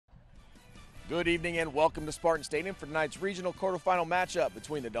Good evening and welcome to Spartan Stadium for tonight's regional quarterfinal matchup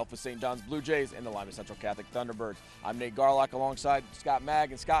between the Delphos St. John's Blue Jays and the Lima Central Catholic Thunderbirds. I'm Nate Garlock alongside Scott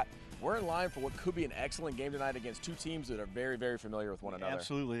Magg. And Scott, we're in line for what could be an excellent game tonight against two teams that are very, very familiar with one another.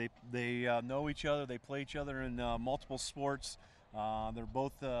 Absolutely. They know each other. They play each other in multiple sports. They're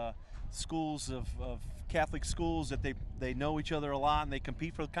both schools of Catholic schools that they know each other a lot, and they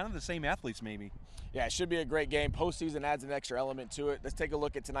compete for kind of the same athletes maybe. Yeah, it should be a great game. Postseason adds an extra element to it. Let's take a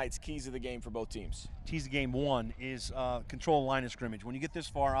look at tonight's keys of the game for both teams. Keys of game one is control the line of scrimmage. When you get this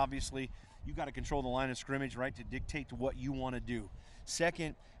far, obviously, you've got to control the line of scrimmage, right, to dictate to what you want to do.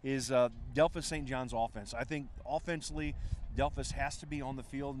 Second is Delphos St. John's offense. I think offensively, Delphos has to be on the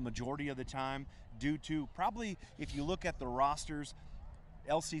field majority of the time due to probably, if you look at the rosters,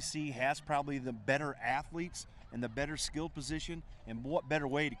 LCC has probably the better athletes and the better skill position, and what better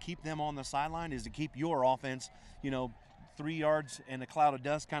way to keep them on the sideline is to keep your offense, 3 yards and a cloud of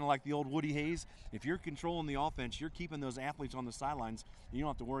dust, kind of like the old Woody Hayes. If you're controlling the offense, you're keeping those athletes on the sidelines, and you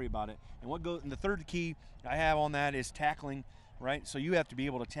don't have to worry about it. And the third key I have on that is tackling, right? So you have to be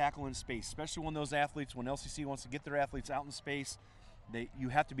able to tackle in space, especially when those athletes, when LCC wants to get their athletes out in space, you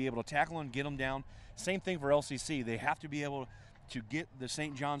have to be able to tackle and get them down. Same thing for LCC. They have to be able to get the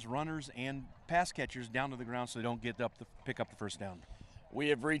St. John's runners and pass catchers down to the ground so they don't pick up the first down. We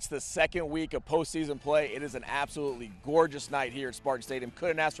have reached the second week of postseason play. It is an absolutely gorgeous night here at Spartan Stadium.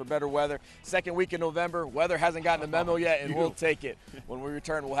 Couldn't ask for better weather. Second week in November. Weather hasn't gotten a memo yet, and we'll take it. When we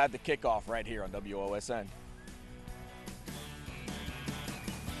return, we'll have the kickoff right here on WOSN.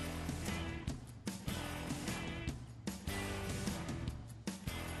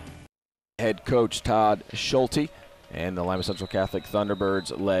 Head coach Todd Schulte and the Lima Central Catholic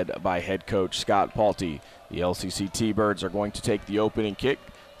Thunderbirds led by head coach Scott Paulty. The LCC T-Birds are going to take the opening kick.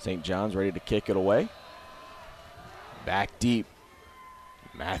 St. John's ready to kick it away. Back deep,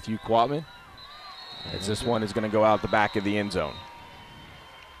 Matthew Quatman. As this one is going to go out the back of the end zone.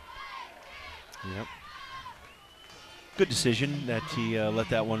 Yep. Good decision that he let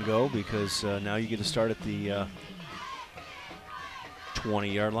that one go, because now you get to start at the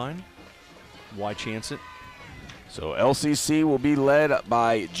 20-yard line. Why chance it? So LCC will be led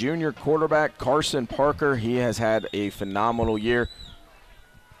by junior quarterback Carson Parker. He has had a phenomenal year.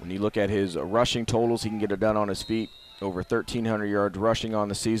 When you look at his rushing totals, he can get it done on his feet. Over 1,300 yards rushing on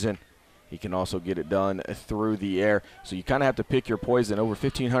the season. He can also get it done through the air. So you kind of have to pick your poison. Over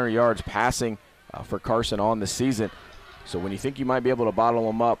 1,500 yards passing for Carson on the season. So when you think you might be able to bottle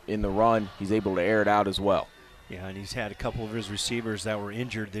him up in the run, he's able to air it out as well. Yeah, and he's had a couple of his receivers that were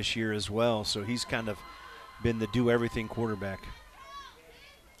injured this year as well. So he's kind of been the do-everything quarterback.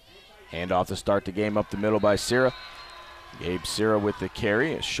 Hand off to start the game up the middle by Sierra. Gabe Sierra with the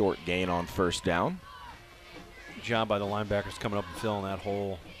carry, a short gain on first down. Good job by the linebackers coming up and filling that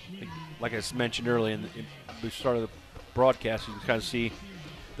hole. Like I mentioned earlier in the start of the broadcast, you can kind of see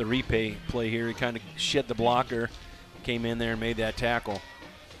the replay play here. He kind of shed the blocker, came in there and made that tackle.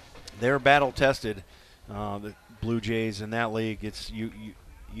 They're battle-tested, the Blue Jays in that league. It's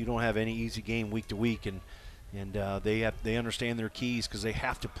you don't have any easy game week to week, and they understand their keys because they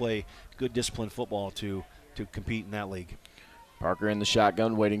have to play good disciplined football to compete in that league. Parker in the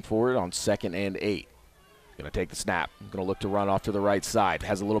shotgun waiting for it on 2nd and 8. Going to take the snap. Going to look to run off to the right side.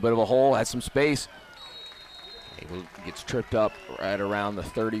 Has a little bit of a hole, has some space. He gets tripped up right around the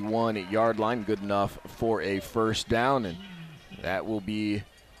 31-yard line. Good enough for a first down, and that will be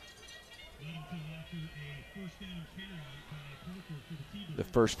the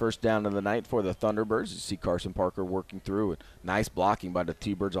first down of the night for the Thunderbirds. You see Carson Parker working through. Nice blocking by the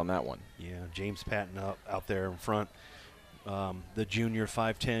T-Birds on that one. Yeah, James Patton out there in front. The junior,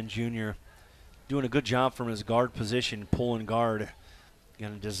 5'10", junior, doing a good job from his guard position, pulling guard.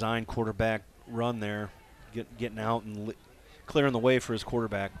 Going to design quarterback run there, getting out and clearing the way for his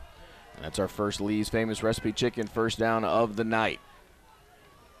quarterback. And that's our first Lee's Famous Recipe Chicken first down of the night.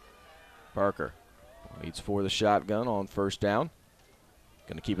 Parker waits for the shotgun on first down.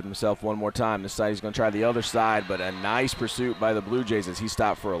 Going to keep it himself one more time. This side he's going to try the other side, but a nice pursuit by the Blue Jays as he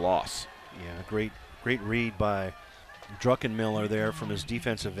stopped for a loss. Yeah, great read by Druckenmiller there from his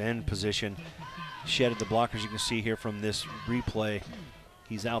defensive end position. Shedded the blockers. You can see here from this replay.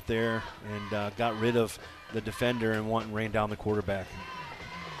 He's out there and got rid of the defender and ran down the quarterback.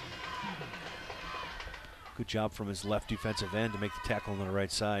 Good job from his left defensive end to make the tackle on the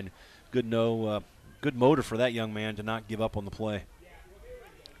right side. Good motor for that young man to not give up on the play.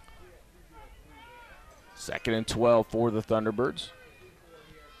 2nd and 12 for the Thunderbirds.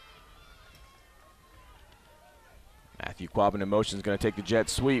 Matthew Quabbin in motion is going to take the jet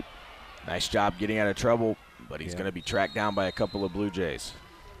sweep. Nice job getting out of trouble, but he's going to be tracked down by a couple of Blue Jays.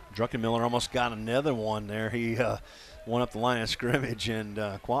 Druckenmiller almost got another one there. He went up the line of scrimmage, and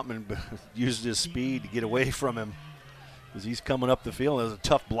Quatman used his speed to get away from him as he's coming up the field. There's a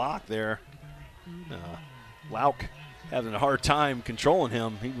tough block there. Lauk having a hard time controlling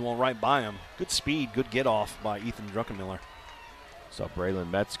him. He went right by him. Good speed, good get off by Ethan Druckenmiller. Saw Braylon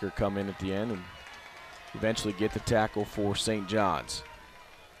Metzger come in at the end and eventually get the tackle for St. John's.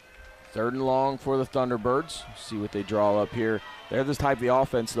 3rd and long for the Thunderbirds. See what they draw up here. They're this type of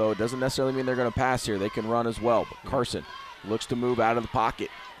offense, though. It doesn't necessarily mean they're going to pass here. They can run as well. But Carson looks to move out of the pocket.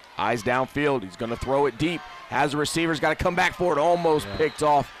 Eyes downfield. He's going to throw it deep. Has a receiver. He's got to come back for it. Almost picked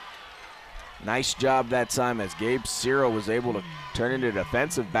off. Nice job that time as Gabe Ciro was able to turn into a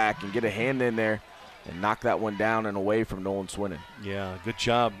defensive back and get a hand in there and knock that one down and away from Nolan Swinnen. Yeah, good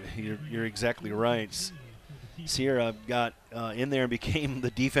job. You're exactly right. Sierra got in there and became the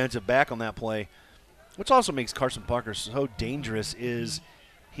defensive back on that play. Which also makes Carson Parker so dangerous is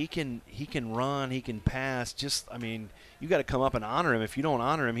he can run, he can pass. Just, I mean, you got to come up and honor him. If you don't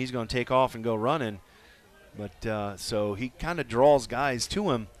honor him, he's going to take off and go running. But so he kind of draws guys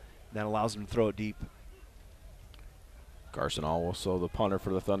to him. That allows him to throw it deep. Carson also the punter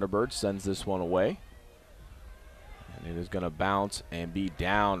for the Thunderbirds, sends this one away. And it is going to bounce and be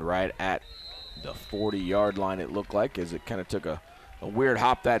down right at the 40-yard line, it looked like, as it kind of took a weird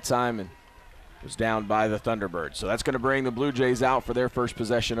hop that time and was down by the Thunderbirds. So that's going to bring the Blue Jays out for their first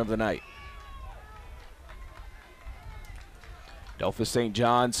possession of the night. Delphus St.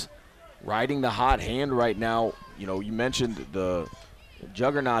 John's riding the hot hand right now. You know, you mentioned the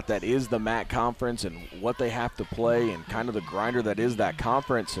juggernaut that is the MAC conference and what they have to play and kind of the grinder that is that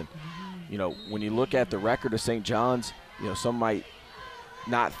conference. And, you know, when you look at the record of St. John's, you know, some might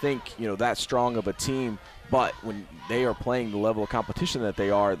not think, you know, that strong of a team, but when they are playing the level of competition that they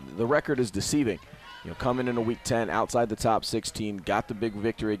are, the record is deceiving. You know, coming into week 10 outside the top 16, got the big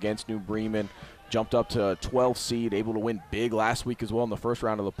victory against New Bremen, jumped up to a 12 seed, able to win big last week as well in the first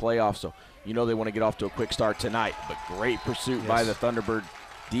round of the playoffs. So you know they want to get off to a quick start tonight, but great pursuit by the Thunderbird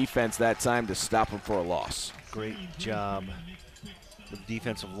defense that time to stop them for a loss. Great job with the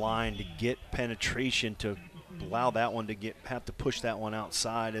defensive line to get penetration, to allow that one to have to push that one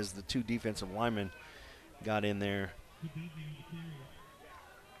outside as the two defensive linemen got in there.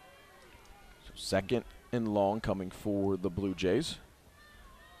 So 2nd and long coming for the Blue Jays.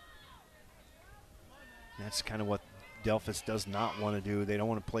 That's kind of what Delphus does not want to do. They don't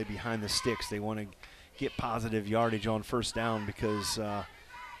want to play behind the sticks. They want to get positive yardage on first down because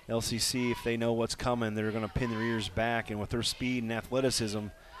LCC, if they know what's coming, they're going to pin their ears back. And with their speed and athleticism,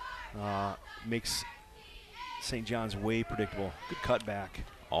 makes St. John's way predictable. Good cutback.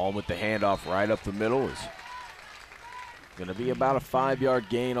 Alm with the handoff right up the middle is going to be about a 5-yard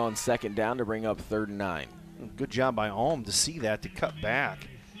gain on 2nd down to bring up 3rd and 9. Good job by Alm to see that, to cut back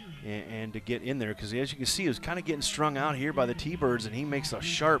and to get in there, because as you can see, he was kind of getting strung out here by the T-Birds, and he makes a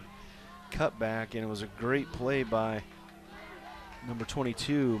sharp cutback, and it was a great play by number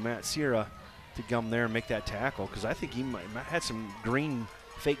 22, Matt Sierra, to come there and make that tackle, because I think he might had some green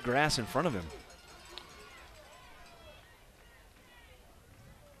fake grass in front of him.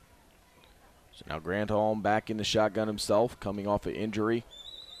 So now Grant Alm back in the shotgun himself, coming off an injury.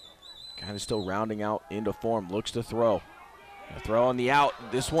 Kind of still rounding out into form, looks to throw. A throw on the out.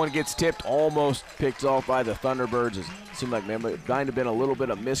 This one gets tipped, almost picked off by the Thunderbirds. It seemed like maybe it might have been a little bit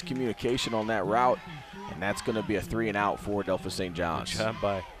of miscommunication on that route, and that's going to be a 3-and-out for Delphus St. John's. Good job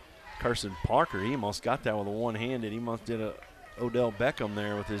by Carson Parker. He almost got that with a one-handed. He almost did a Odell Beckham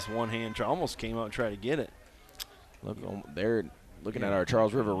there with his one hand. Almost came out and tried to get it. Look, they're looking at our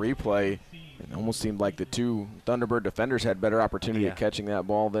Charles River replay. It almost seemed like the two Thunderbird defenders had better opportunity at catching that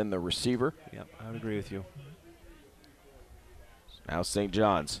ball than the receiver. Yep, I would agree with you. Now St.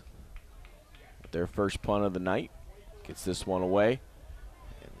 John's with their first punt of the night. Gets this one away.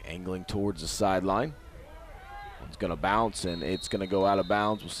 And angling towards the sideline. It's going to bounce, and it's going to go out of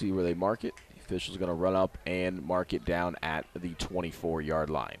bounds. We'll see where they mark it. The official's going to run up and mark it down at the 24-yard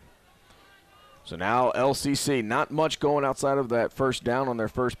line. So now LCC, not much going outside of that first down on their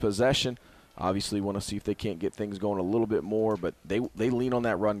first possession. Obviously want to see if they can't get things going a little bit more, but they lean on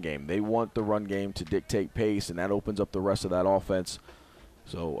that run game. They want the run game to dictate pace, and that opens up the rest of that offense.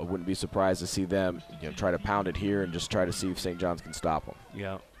 So I wouldn't be surprised to see them try to pound it here and just try to see if St. John's can stop them.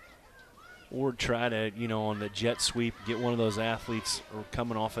 Yeah. Or try to, on the jet sweep, get one of those athletes or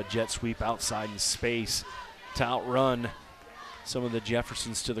coming off a jet sweep outside in space to outrun some of the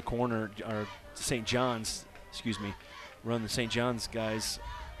Jeffersons to the corner, or St. John's, run the St. John's guys,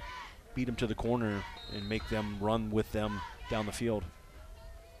 beat them to the corner and make them run with them down the field.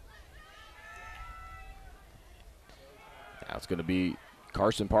 Now it's going to be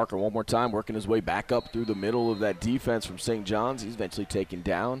Carson Parker one more time, working his way back up through the middle of that defense from St. John's. He's eventually taken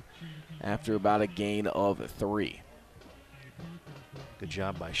down after about a gain of 3. Good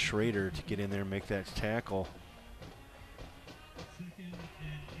job by Schrader to get in there and make that tackle.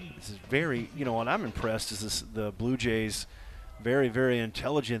 This is very, you know, what I'm impressed is the Blue Jays very, very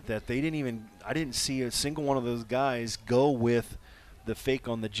intelligent that they didn't even, I didn't see a single one of those guys go with the fake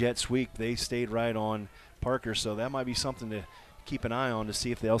on the jet sweep. They stayed right on Parker, so that might be something to keep an eye on to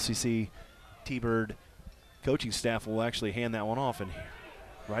see if the LCC T-Bird coaching staff will actually hand that one off. And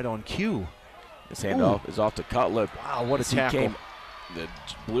right on cue. This handoff is off to Cutlip. Wow, what a tackle. The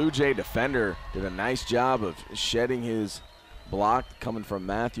Blue Jay defender did a nice job of shedding his block coming from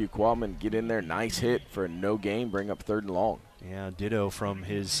Matthew Qualman. Get in there, nice hit for a no gain, bring up 3rd and long. Yeah, ditto from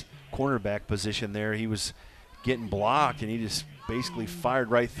his cornerback position there. He was getting blocked, and he just basically fired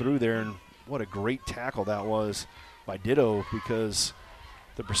right through there. And what a great tackle that was by Ditto, because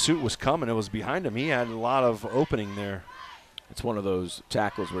the pursuit was coming. It was behind him. He had a lot of opening there. It's one of those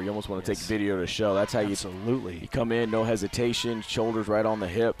tackles where you almost want to take video to show. That's how you come in, no hesitation, shoulders right on the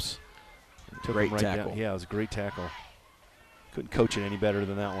hips. Great tackle. Yeah, it was a great tackle. Couldn't coach it any better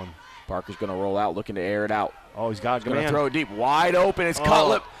than that one. Parker's going to roll out, looking to air it out. Oh, he's got it. Going to throw it deep, wide open. It's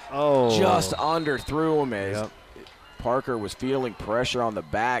Cutlip. Just underthrew him as Parker was feeling pressure on the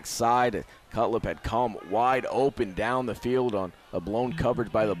back side. Cutlip had come wide open down the field on a blown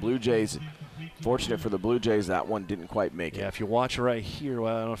coverage by the Blue Jays. Fortunate for the Blue Jays, that one didn't quite make it. Yeah, if you watch right here,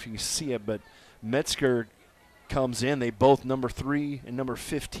 well, I don't know if you can see it, but Metzger comes in. They both, number 3 and number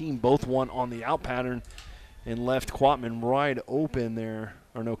 15, both won on the out pattern and left Quatman wide open there.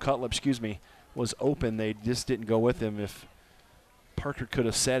 Or no, Cutlip, excuse me, was open. They just didn't go with him. If Parker could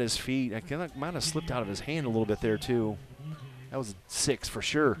have set his feet, I think might have slipped out of his hand a little bit there too. That was 6 for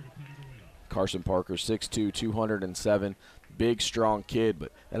sure. Carson Parker, 6'2", 207. Big, strong kid,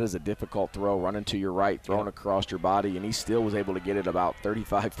 but that is a difficult throw, running to your right, throwing across your body, and he still was able to get it about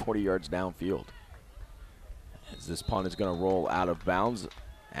 35, 40 yards downfield. As this punt is going to roll out of bounds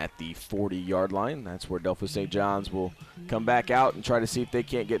at the 40-yard line. That's where Delphos St. John's will come back out and try to see if they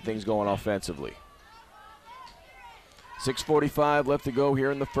can't get things going offensively. 6:45 left to go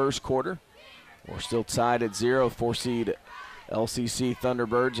here in the first quarter. We're still tied at 0, 4-seed LCC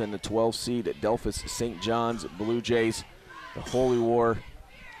Thunderbirds and the 12-seed Delphos St. John's Blue Jays, the Holy War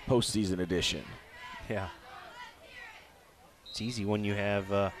postseason edition. Yeah. It's easy when you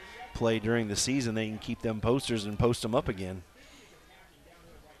have play during the season. They can keep them posters and post them up again.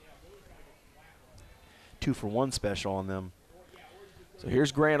 2-for-1 special on them. So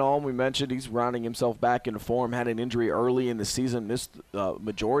here's Grant Alm. We mentioned he's rounding himself back into form. Had an injury early in the season, missed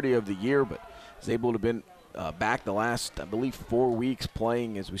majority of the year, but is able to been back the last, I believe, 4 weeks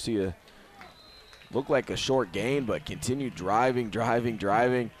playing, as we see a look like a short gain, but continued driving.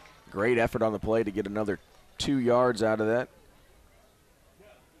 Great effort on the play to get another 2 yards out of that.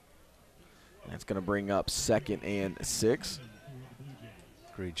 That's going to bring up 2nd and 6.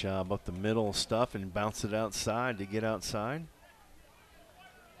 Great job up the middle stuff and bounce it outside to get outside.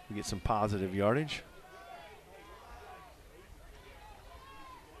 We get some positive yardage.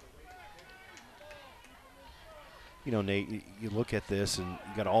 You know, Nate, you look at this and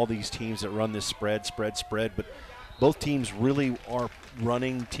you got all these teams that run this spread, but both teams really are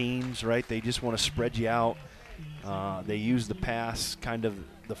running teams, right? They just want to spread you out. They use the pass, kind of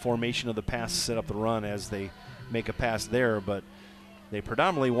the formation of the pass to set up the run as they make a pass there, but they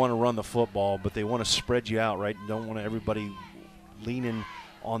predominantly want to run the football, but they want to spread you out, right? Don't want everybody leaning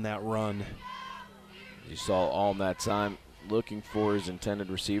on that run. You saw Alm that time looking for his intended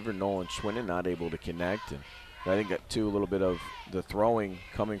receiver, Nolan Schwinnen, not able to connect. And I think that too, a little bit of the throwing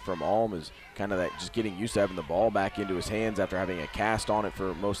coming from Alm is kind of that just getting used to having the ball back into his hands after having a cast on it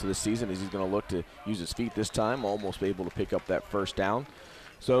for most of the season, as he's going to look to use his feet this time, almost be able to pick up that first down.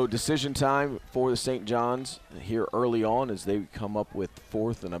 So decision time for the St. John's here early on as they come up with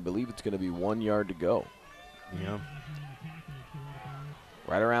 4th, and I believe it's going to be 1 yard to go. Yeah.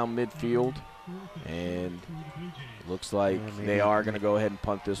 Right around midfield, and it looks like they are going to go ahead and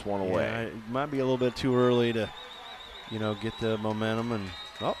punt this one away. Yeah, it might be a little bit too early to, you know, get the momentum and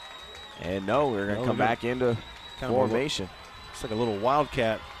And no, we're going to come back into formation. It's like a little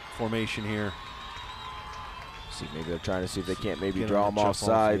wildcat formation here. See, maybe they're trying to see if they can't maybe draw them off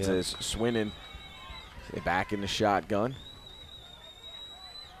sides as Swinnen back in the shotgun.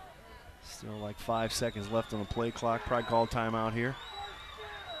 Still like 5 seconds left on the play clock. Probably call timeout here.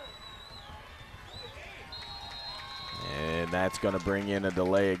 And that's going to bring in a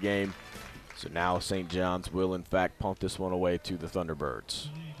delay of game. So now St. John's will, in fact, punt this one away to the Thunderbirds.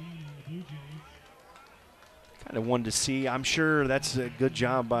 kind of wanted to see. I'm sure that's a good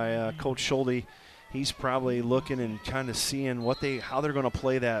job by Coach Schulte. He's probably looking and kind of seeing how they're going to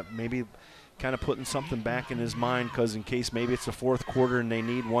play that. Maybe kind of putting something back in his mind, because in case maybe it's the fourth quarter and they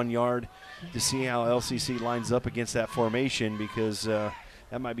need 1 yard, to see how LCC lines up against that formation, because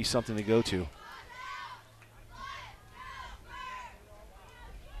that might be something to go to.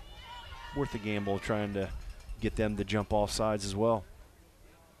 Worth a gamble trying to get them to jump off sides as well.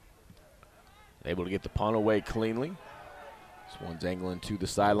 Able to get the punt away cleanly. This one's angling to the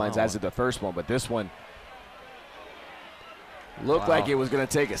sidelines, as did the first one, but this one looked like it was going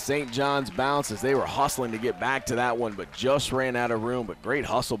to take a St. John's bounce as they were hustling to get back to that one, but just ran out of room. But great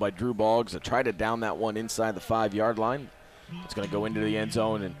hustle by Drew Boggs to try to down that one inside the 5-yard line. It's going to go into the end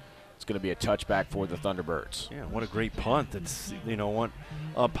zone, and it's going to be a touchback for the Thunderbirds. Yeah, what a great punt. That's, went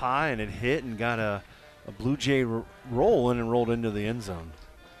up high and it hit and got a Blue Jay roll in and rolled into the end zone.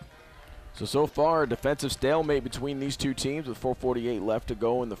 So far, a defensive stalemate between these two teams with 4:48 left to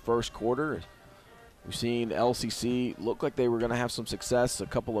go in the first quarter. We've seen LCC look like they were going to have some success, a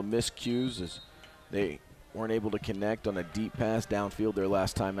couple of miscues as they weren't able to connect on a deep pass downfield their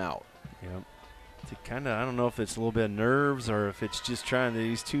last time out. Yep. I don't know if it's a little bit of nerves or if it's just trying to,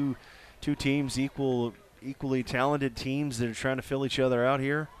 these two teams, equally talented teams that are trying to fill each other out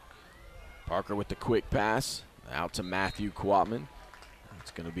here. Parker with the quick pass out to Matthew Quatman. It's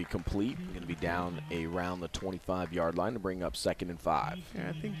going to be complete. Going to be down around the 25-yard line to bring up 2nd and 5. Yeah,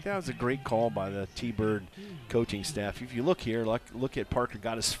 I think that was a great call by the T-Bird coaching staff. If you look here, look at Parker,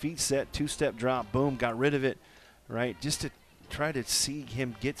 got his feet set, 2-step drop, boom, got rid of it, right, just to try to see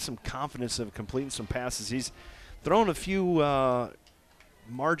him get some confidence of completing some passes. He's thrown a few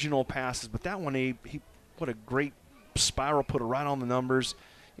marginal passes, but that one, he what a great spiral, put it right on the numbers.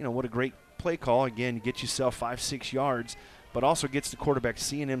 What a great play call. Again, you get yourself 5-6 yards, but also gets the quarterback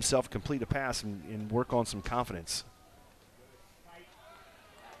seeing himself complete a pass and work on some confidence.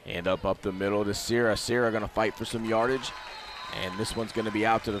 And up the middle to Sierra. Sierra going to fight for some yardage. And this one's going to be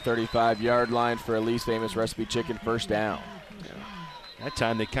out to the 35-yard line for Elise Famous Recipe Chicken, first down. Yeah. That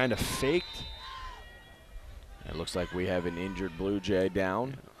time they kind of faked. It looks like we have an injured Blue Jay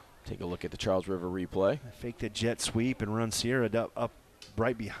down. Take a look at the Charles River replay. Faked a jet sweep and run Sierra up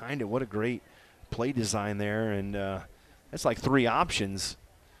right behind it. What a great play design there. And that's like 3 options.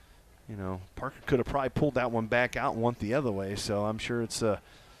 Parker could have probably pulled that one back out and went the other way. So I'm sure it's a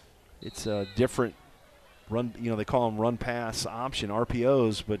different run. They call them run pass option,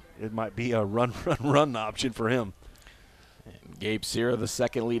 RPOs, but it might be a run option for him. And Gabe Sierra, the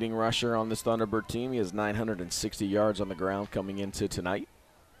second leading rusher on this Thunderbird team. He has 960 yards on the ground coming into tonight.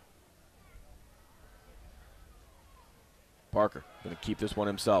 Parker going to keep this one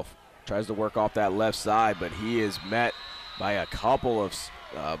himself. Tries to work off that left side, but he is met by a couple of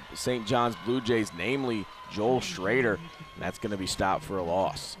St. John's Blue Jays, namely Joel Schrader. And that's going to be stopped for a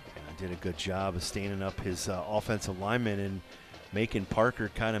loss. Yeah, did a good job of standing up his offensive lineman and making Parker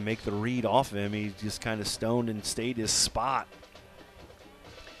kind of make the read off of him. He just kind of stoned and stayed his spot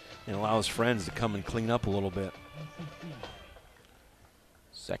and allow his friends to come and clean up a little bit.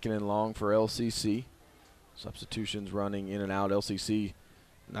 2nd and long for LCC. Substitutions running in and out. LCC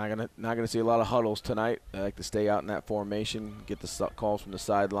not gonna see a lot of huddles tonight. They like to stay out in that formation, get the calls from the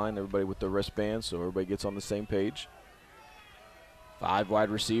sideline. Everybody with their wristbands, so everybody gets on the same page. 5 wide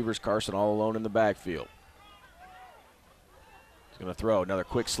receivers. Carson all alone in the backfield. He's gonna throw another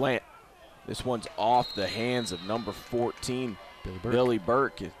quick slant. This one's off the hands of number 14, Billy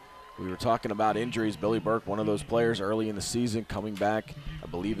Burke. We were talking about injuries. Billy Burke, one of those players early in the season, coming back. I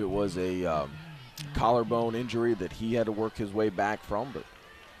believe it was a collarbone injury that he had to work his way back from, but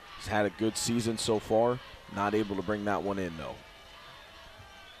he's had a good season so far. Not able to bring that one in, though.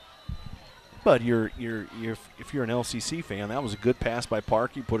 But if you're an LCC fan, that was a good pass by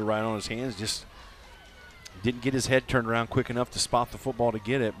Park. He put it right on his hands. Just didn't get his head turned around quick enough to spot the football to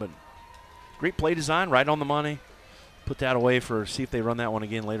get it. But great play design, right on the money. Put that away see if they run that one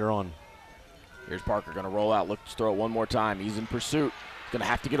again later on. Here's Parker going to roll out. Look to throw it one more time. He's in pursuit. Going to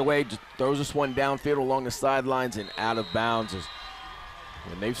have to get away. Just throws this one downfield along the sidelines and out of bounds.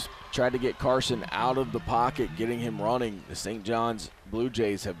 When they've tried to get Carson out of the pocket, getting him running, the St. John's Blue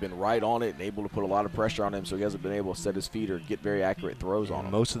Jays have been right on it and able to put a lot of pressure on him, so he hasn't been able to set his feet or get very accurate throws on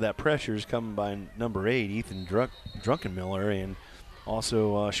him. Most of that pressure is coming by number 8, Ethan Drunkenmiller, and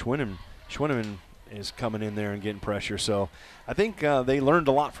also Schwinneman is coming in there and getting pressure. So I think they learned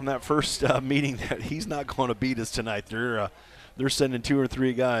a lot from that first meeting that he's not going to beat us tonight. They're sending 2 or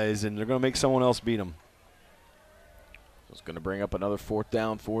 3 guys, and they're going to make someone else beat them. It's going to bring up another 4th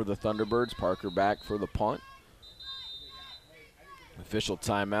down for the Thunderbirds. Parker back for the punt. Official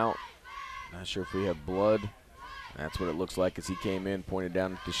timeout. Not sure if we have blood That's what it looks like as he came in, pointed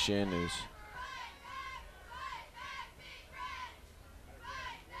down at the shin.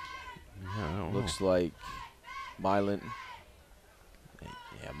 Looks like Mylan.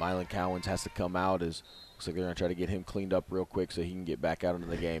 Yeah, Mylan Cowens has to come out. Looks like they're going to try to get him cleaned up real quick so he can get back out into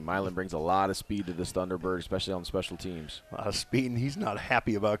the game. Mylan brings a lot of speed to this Thunderbird, especially on special teams. A lot of speed, and he's not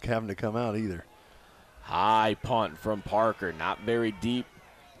happy about having to come out either. High punt from Parker, not very deep.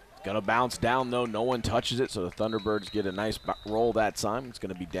 Going to bounce down, though. No one touches it, so the Thunderbirds get a nice roll that time. It's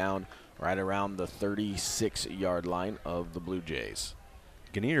going to be down right around the 36-yard line of the Blue Jays.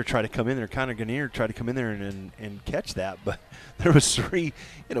 Gannier tried to come in there, Gannier tried to come in there and catch that, but there was three,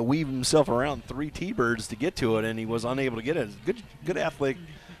 weave himself around 3 T-birds to get to it, and he was unable to get it. Good athletic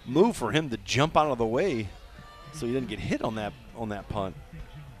move for him to jump out of the way so he didn't get hit on that punt.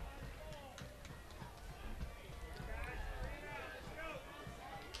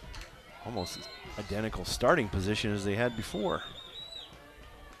 Almost identical starting position as they had before.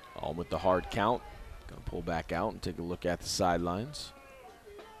 All with the hard count. Going to pull back out and take a look at the sidelines.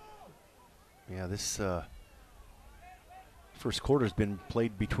 Yeah, this first quarter has been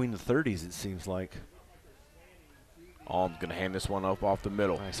played between the 30s, it seems like. Alm's going to hand this one up off the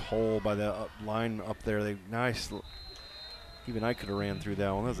middle. Nice hole by the line up there. Nice. Even I could have ran through that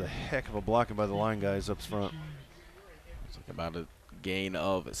one. That was a heck of a blocking by the line guys up front. It's like about a gain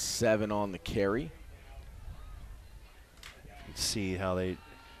of 7 on the carry. You can see how they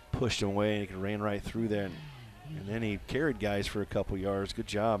pushed him away and he ran right through there. And then he carried guys for a couple yards. Good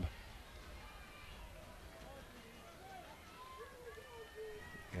job.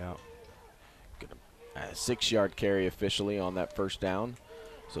 Yeah. A 6-yard carry officially on that first down.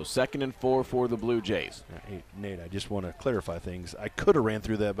 So 2nd and 4 for the Blue Jays. Hey, Nate, I just want to clarify things. I could have ran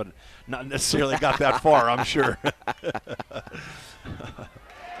through that, but not necessarily got that far, I'm sure.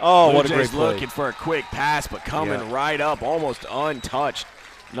 Oh, Blue what a Jays great play. looking for a quick pass, but coming right up, almost untouched.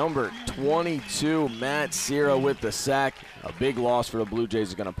 Number 22, Matt Cira with the sack. A big loss for the Blue Jays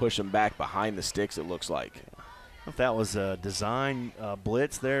is going to push them back behind the sticks, it looks like. I don't know if that was a design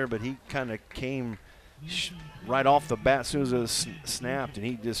blitz there, but he kind of came right off the bat as soon as it was snapped, and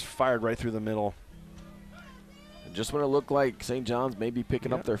he just fired right through the middle. And just when it looked like St. John's may be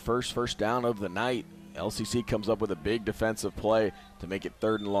picking up their first down of the night, LCC comes up with a big defensive play to make it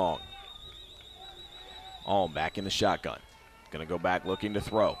 3rd and long. Alm back in the shotgun. Going to go back looking to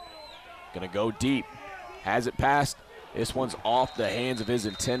throw. Going to go deep. Has it passed. This one's off the hands of his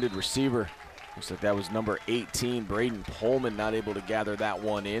intended receiver. Looks like that was number 18, Braden Pullman, not able to gather that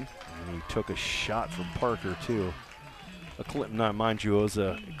one in. And he took a shot from Parker, too. Mind you, it was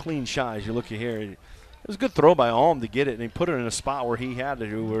a clean shot as you look here. It was a good throw by Alm to get it, and he put it in a spot where he had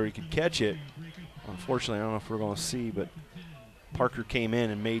to, where he could catch it. Unfortunately, I don't know if we're going to see, but Parker came in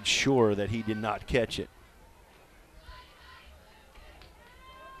and made sure that he did not catch it.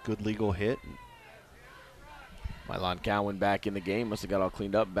 Good legal hit. Mylan Cowan back in the game. Must have got all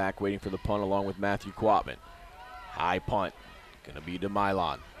cleaned up back, waiting for the punt along with Matthew Quatman. High punt. Going to be to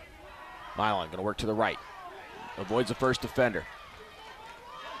Mylan. Mylan going to work to the right. Avoids the first defender.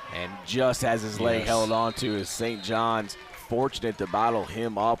 And just has his leg held on to is St. John's. Fortunate to battle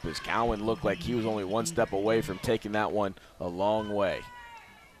him up as Cowan looked like he was only 1 step away from taking that one a long way.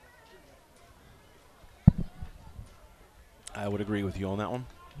 I would agree with you on that one.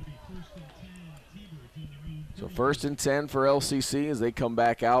 So 1st and 10 for LCC as they come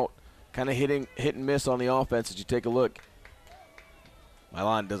back out. Kind of hit and miss on the offense as you take a look.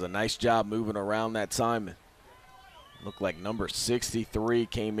 Mylan does a nice job moving around that time. Looked like number 63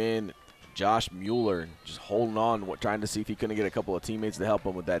 came in, Josh Mueller, just holding on, trying to see if he couldn't get a couple of teammates to help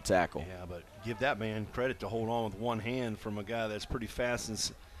him with that tackle. Yeah, but give that man credit to hold on with one hand from a guy that's pretty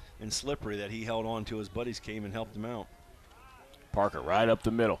fast and slippery, that he held on to. His buddies came and helped him out. Parker right up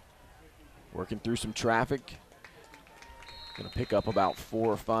the middle. Working through some traffic. Going to pick up about 4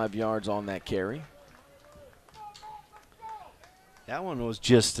 or 5 yards on that carry. That one was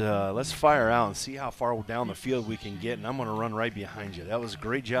just let's fire out and see how far down the field we can get, and I'm going to run right behind you. That was a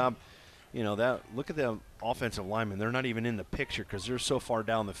great job. You know, look at the offensive linemen. They're not even in the picture because they're so far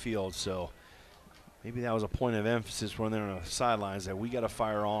down the field. So maybe that was a point of emphasis when they're on the sidelines, that we got to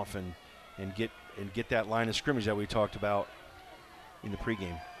fire off and get that line of scrimmage that we talked about in the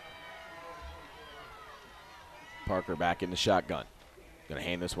pregame. Parker back in the shotgun. Going to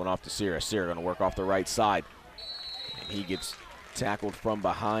hand this one off to Cira. Cira going to work off the right side. And he gets tackled from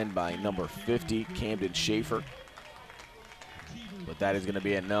behind by number 50, Camden Schaefer. But that is going to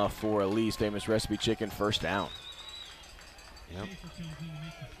be enough for Lee's Famous Recipe Chicken, 1st down. Yep.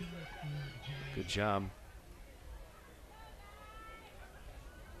 Good job.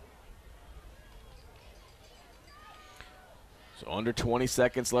 So under 20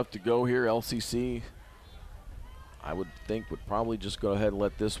 seconds left to go here. LCC, I would think, would probably just go ahead and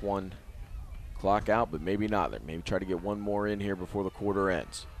let this one clock out, but maybe not. Maybe try to get one more in here before the quarter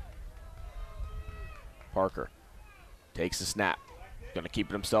ends. Parker takes the snap. Going to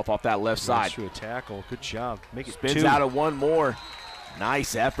keep it himself off that left side. Through a tackle. Good job. Make it Spins 2. out of one more.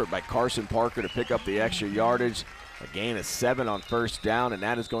 Nice effort by Carson Parker to pick up the extra yardage. A gain of 7 on first down, and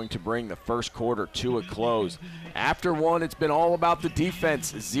that is going to bring the first quarter to a close. After one, it's been all about the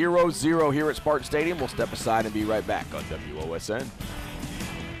defense. 0-0 here at Spartan Stadium. We'll step aside and be right back on WOSN.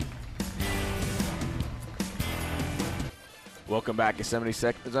 Welcome back. Yosemite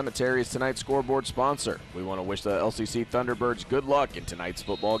Cemetery is tonight's scoreboard sponsor. We want to wish the LCC Thunderbirds good luck in tonight's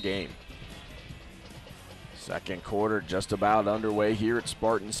football game. Second quarter just about underway here at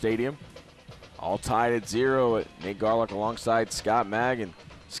Spartan Stadium. All tied at 0. Nate Garlick alongside Scott Magg. And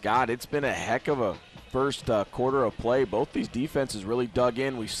Scott, it's been a heck of a first quarter of play. Both these defenses really dug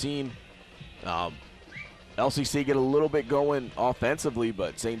in. We've seen LCC get a little bit going offensively,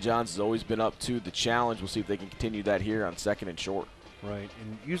 but St. John's has always been up to the challenge. We'll see if they can continue that here on second and short. Right,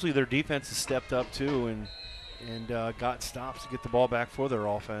 and usually their defense has stepped up too and got stops to get the ball back for their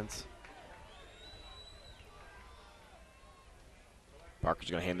offense.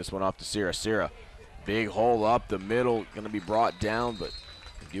 Parker's going to hand this one off to Sierra. Sierra, big hole up the middle, going to be brought down, but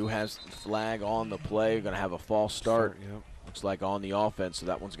they do have the flag on the play. Going to have a false start. Yep. Looks like on the offense, so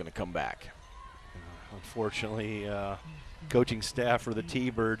that one's going to come back. Unfortunately, coaching staff for the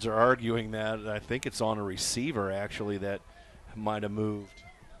T-Birds are arguing that. I think it's on a receiver, actually, that might have moved.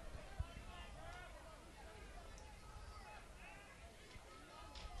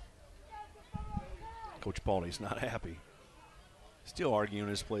 Coach Baldy's not happy. Still arguing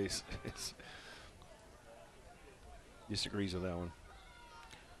his place. Disagrees with that one.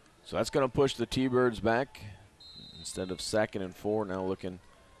 So that's going to push the T-Birds back. Instead of 2nd and 4, now looking,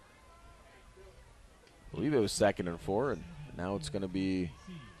 I believe it was 2nd and 4, and now it's going to be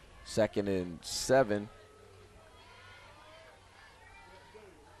 2nd and 7.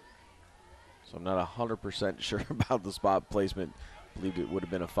 So I'm not 100% sure about the spot placement. I believe it would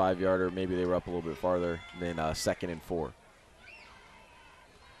have been a 5-yarder. Maybe they were up a little bit farther than 2nd and 4.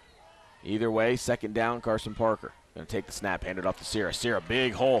 Either way, 2nd down, Carson Parker. Going to take the snap, hand it off to Sierra. Sierra,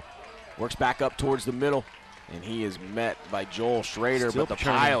 big hole. Works back up towards the middle, and he is met by Joel Schrader, Still but the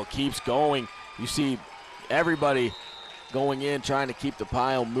churning. pile keeps going. You see everybody going in, trying to keep the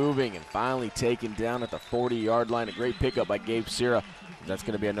pile moving, and finally taken down at the 40-yard line. A great pickup by Gabe Sierra. That's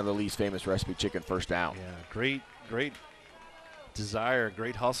going to be another Lee's Famous Recipe Chicken first down. Yeah, great desire,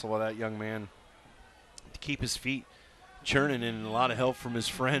 great hustle by that young man to keep his feet churning, and a lot of help from his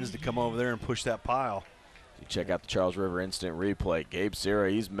friends to come over there and push that pile. You check out the Charles River Instant Replay. Gabe Sierra,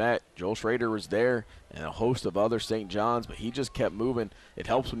 he's met. Joel Schrader was there and a host of other St. John's, but he just kept moving. It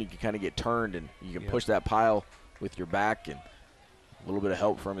helps when you can kind of get turned and you can push that pile with your back, and a little bit of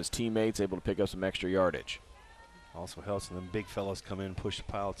help from his teammates, able to pick up some extra yardage. Also helps when them big fellas come in and push the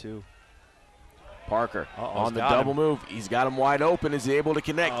pile too. Parker on the got double him. move. He's got him wide open. Is he able to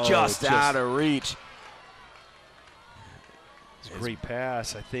connect? Just out of reach. It's a great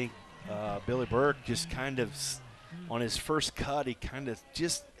pass. I think Billy Burke just kind of, on his first cut, he kind of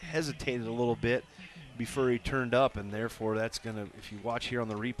just hesitated a little bit before he turned up, and therefore that's going to, if you watch here on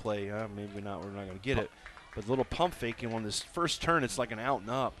the replay, maybe not, we're not going to get it, but a little pump faking on this first turn, it's like an out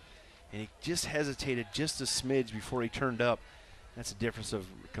and up, and he just hesitated just a smidge before he turned up. That's the difference of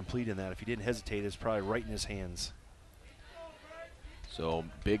completing that. If he didn't hesitate, it's probably right in his hands. So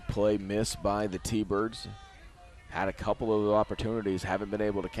big play miss by the T-Birds. Had a couple of opportunities, haven't been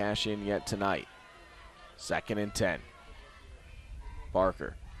able to cash in yet tonight. 2nd and 10.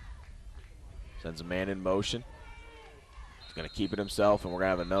 Parker sends a man in motion. He's going to keep it himself, and we're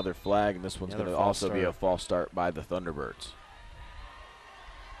going to have another flag, and this one's going to also be a false start by the Thunderbirds.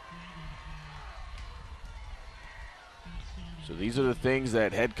 So these are the things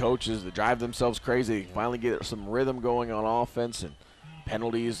that head coaches that drive themselves crazy. They finally get some rhythm going on offense, and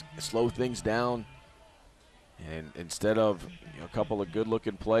penalties slow things down. And instead of a couple of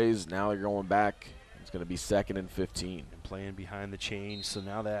good-looking plays, now you're going back. It's going to be 2nd and 15. And playing behind the chains, so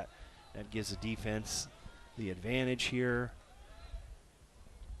now that gives the defense the advantage here.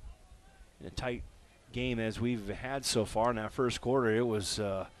 In a tight game as we've had so far in that first quarter, it was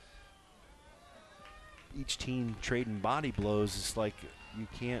each team trading body blows. It's like you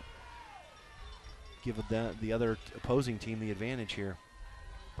can't give the other opposing team the advantage here.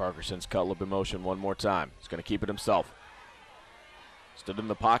 Parker sends Cutlip in motion one more time. He's going to keep it himself. Stood in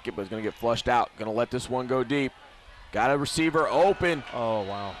the pocket, but he's going to get flushed out. Going to let this one go deep. Got a receiver open. Oh,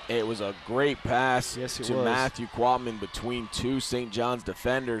 wow. It was a great pass to was. Matthew Quatman between two St. John's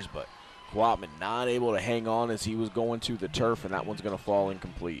defenders, but Quatman not able to hang on as he was going to the turf, and that one's going to fall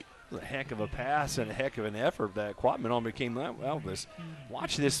incomplete. A heck of a pass and a heck of an effort that Quatman almost came well.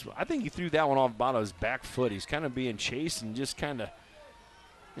 Watch this. I think he threw that one off about his back foot. He's kind of being chased and just kind of,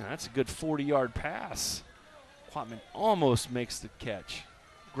 that's a good 40-yard pass. Quatman almost makes the catch.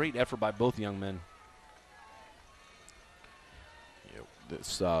 Great effort by both young men.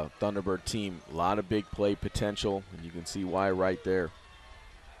 This Thunderbird team, a lot of big play potential, and you can see why right there.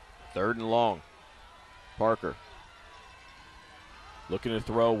 3rd and long. Parker looking to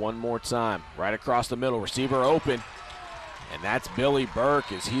throw one more time. Right across the middle, receiver open. And that's Billy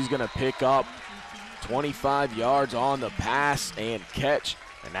Burke as he's going to pick up 25 yards on the pass and catch.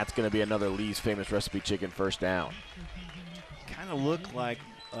 And that's going to be another Lee's Famous Recipe Chicken first down. Kind of looked like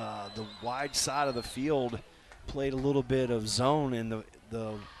the wide side of the field played a little bit of zone, and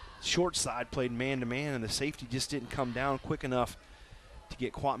the short side played man-to-man, and the safety just didn't come down quick enough to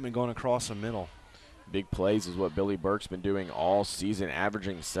get Quatman going across the middle. Big plays is what Billy Burke's been doing all season,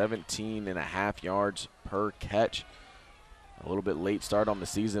 averaging 17.5 yards per catch. A little bit late start on the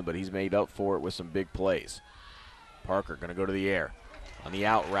season, but he's made up for it with some big plays. Parker going to go to the air. On the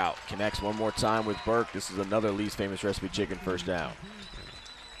out route, connects one more time with Burke. This is another Lee's Famous Recipe Chicken first down.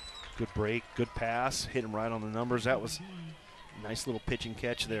 Good break, good pass, hit him right on the numbers. That was a nice little pitch and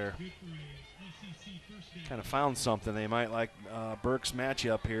catch there. Kind of found something. They might like Burke's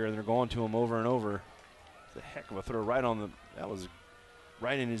matchup here, and they're going to him over and over. It's a heck of a throw right on the, that was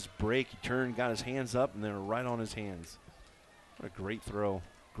right in his break. He turned, got his hands up, and then right on his hands. What a great throw.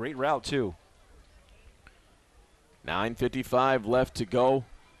 Great route, too. 9:55 left to go.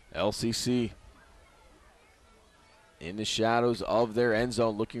 LCC in the shadows of their end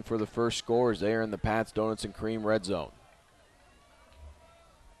zone looking for the first scores there in the Pat's Donuts and Cream red zone.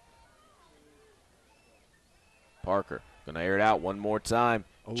 Parker going to air it out one more time.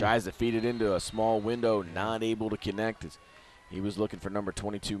 Oh. Tries to feed it into a small window, not able to connect. He was looking for number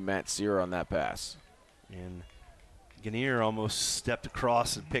 22, Matt Sear, on that pass. And Gannier almost stepped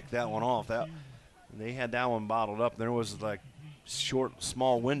across and picked that one off. They had that one bottled up. There was like short,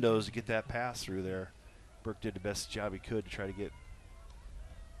 small windows to get that pass through there. Burke did the best job he could to try to get.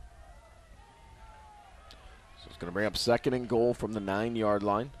 So it's going to bring up 2nd and goal from the 9-yard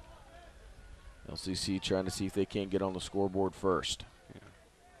line. LCC trying to see if they can't get on the scoreboard first. Yeah.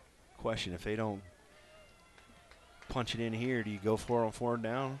 Question, if they don't punch it in here, do you go for it on 4th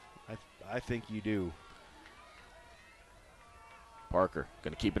down? I think you do. Parker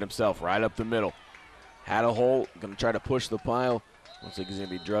going to keep it himself right up the middle. Had a hole, going to try to push the pile. Looks like he's going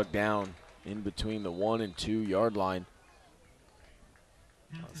to be drugged down in between the 1 and 2 yard line.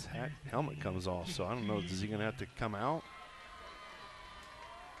 His helmet comes off, so I don't know, is he going to have to come out?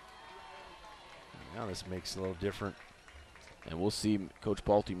 Now this makes it a little different. And we'll see. Coach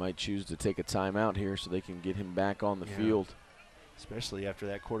Paulty might choose to take a timeout here so they can get him back on the field. Especially after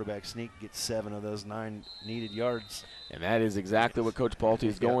that quarterback sneak gets 7 of those 9 needed yards. And that is exactly what Coach Paulty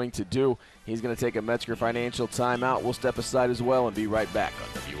is going to do. He's going to take a Metzger Financial timeout. We'll step aside as well and be right back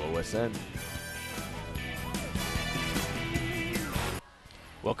on WOSN.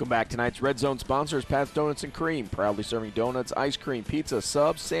 Welcome back. Tonight's Red Zone sponsor is Pat's Donuts and Cream, proudly serving donuts, ice cream, pizza,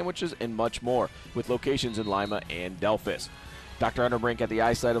 subs, sandwiches, and much more, with locations in Lima and Delphus. Dr. Underbrink at the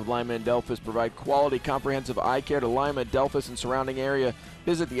eyesight of Lima and Delphus provide quality, comprehensive eye care to Lima, Delphus, and surrounding area.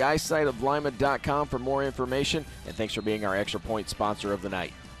 Visit theeyesightoflima.com for more information, and thanks for being our Extra Point sponsor of the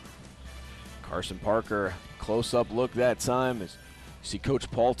night. Carson Parker, close-up look that time as you see Coach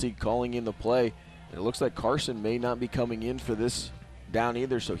Paulty calling in the play. And it looks like Carson may not be coming in for this down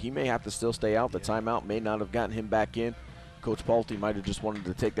either, so he may have to still stay out. The timeout may not have gotten him back in. Coach Paulty might have just wanted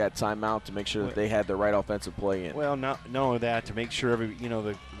to take that timeout to make sure that they had the right offensive play in. Well, not only that, to make sure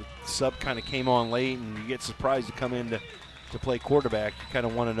the sub kind of came on late, and you get surprised to come in to play quarterback. You kind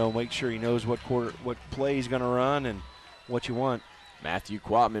of want to know, make sure he knows what play he's going to run and what you want. Matthew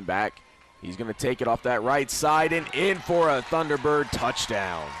Quatman back. He's going to take it off that right side and in for a Thunderbird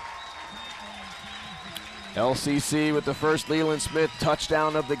touchdown. LCC with the first Leland Smith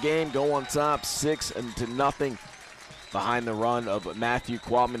touchdown of the game. Go on top 6-0 behind the run of Matthew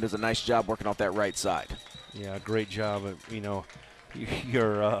Quatman. Does a nice job working off that right side. Yeah, great job.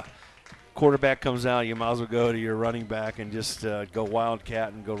 Your quarterback comes out, you might as well go to your running back and just go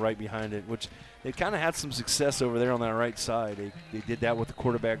wildcat and go right behind it, which they kind of had some success over there on that right side. They did that with the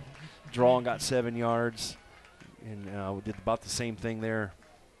quarterback draw and got 7 yards, and we did about the same thing there.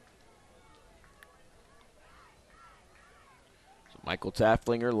 So Michael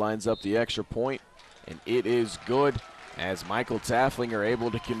Taftlinger lines up the extra point, and it is good as Michael Tafflinger able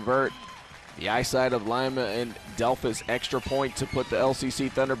to convert the eyesight of Lima and Delphus extra point to put the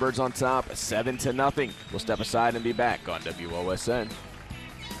LCC Thunderbirds on top, 7-0. We'll step aside and be back on WOSN.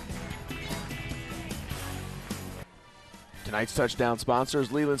 Tonight's touchdown sponsor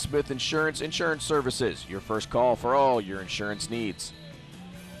is Leland Smith Insurance Services, your first call for all your insurance needs.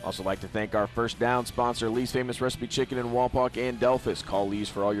 Also like to thank our first down sponsor, Lee's Famous Recipe Chicken in Walpock and Delphus. Call Lee's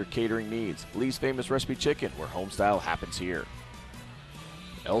for all your catering needs. Lee's Famous Recipe Chicken, where homestyle happens here.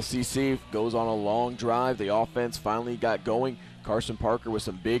 LCC goes on a long drive. The offense finally got going. Carson Parker with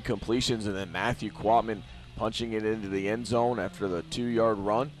some big completions, and then Matthew Quatman punching it into the end zone after the 2-yard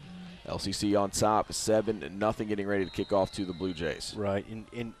run. LCC on top, 7-0, getting ready to kick off to the Blue Jays. Right,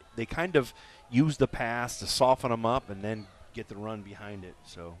 and they kind of use the pass to soften them up and then get the run behind it.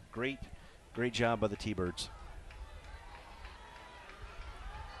 So great job by the T-Birds.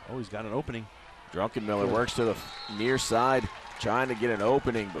 Oh, he's got an opening. Drunkenmiller works to the near side, trying to get an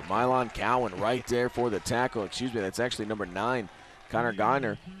opening, but Mylon Cowan right there for the tackle. Excuse me, that's actually number 9, Connor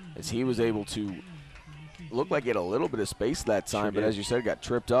Geiner, as he was able to look like he had a little bit of space that time, but as you said, got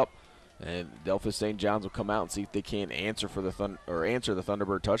tripped up. And Delphus St. John's will come out and see if they can answer for the answer the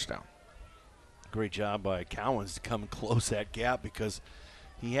Thunderbird touchdown. Great job by Cowens to come and close that gap, because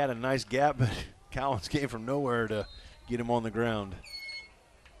he had a nice gap, but Cowens came from nowhere to get him on the ground.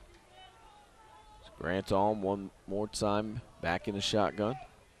 Grant Alm one more time back in the shotgun,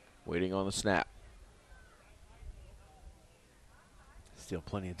 waiting on the snap. Still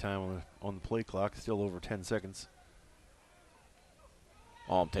plenty of time on the play clock, still over 10 seconds.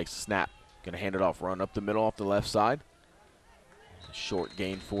 Alm takes the snap, going to hand it off, run up the middle off the left side. Short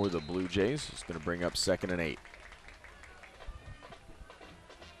gain for the Blue Jays. It's going to bring up 2nd and 8.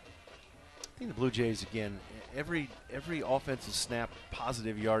 I think the Blue Jays, again, every offensive snap,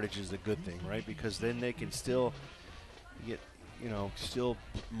 positive yardage is a good thing, right? Because then they can still get, still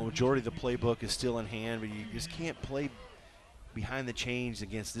majority of the playbook is still in hand, but you just can't play behind the chains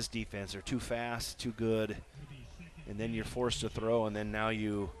against this defense. They're too fast, too good, and then you're forced to throw, and then now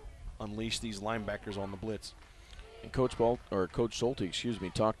you unleash these linebackers on the blitz. And Coach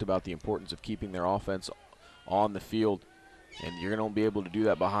Schulte, talked about the importance of keeping their offense on the field, and you're going to be able to do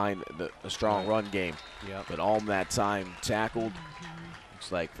that behind a strong run game. Yep. But all that time tackled,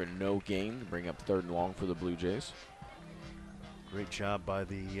 looks like for no gain, to bring up 3rd and long for the Blue Jays. Great job by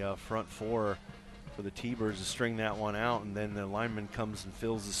the front four for the T-Birds to string that one out, and then the lineman comes and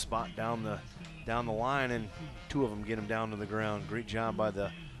fills the spot down the line, and 2 of them get him down to the ground. Great job by the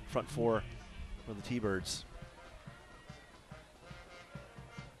front four for the T-Birds.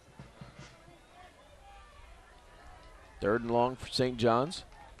 Third and long for St. John's.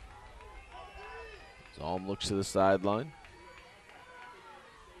 Zalm looks to the sideline.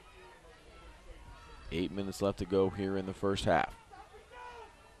 8 minutes left to go here in the first half.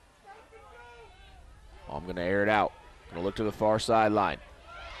 I'm going to air it out. Going to look to the far sideline.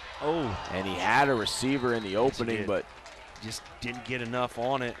 Oh. And he had a receiver in the opening, but just didn't get enough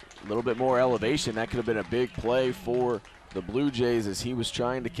on it. A little bit more elevation. That could have been a big play for the Blue Jays as he was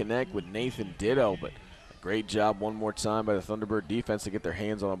trying to connect with Nathan Ditto, but great job one more time by the Thunderbird defense to get their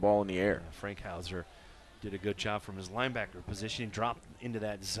hands on a ball in the air. Frank Hauser did a good job from his linebacker position, dropped into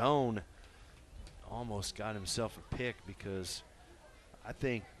that zone, almost got himself a pick because I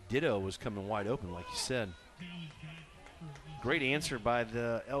think Ditto was coming wide open, like you said. Great answer by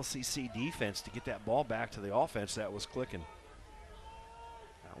the LCC defense to get that ball back to the offense that was clicking.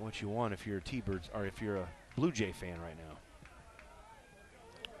 Not what you want if you're a T-Birds or if you're a Blue Jay fan right now.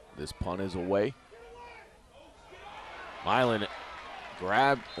 This punt is away. Milan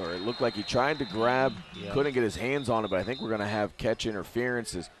grabbed, or it looked like he tried to grab, couldn't get his hands on it, but I think we're going to have catch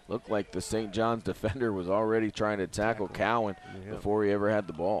interferences. Looked like the St. John's defender was already trying to tackle Cowan before he ever had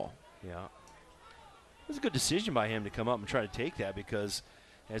the ball. Yeah. It was a good decision by him to come up and try to take that, because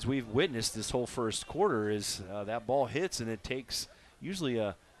as we've witnessed this whole first quarter is that ball hits and it takes usually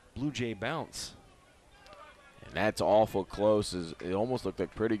a Blue Jay bounce. And that's awful close. It almost looked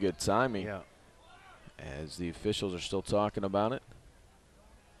like pretty good timing. Yeah. As the officials are still talking about it.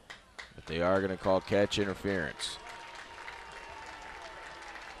 But they are going to call catch interference.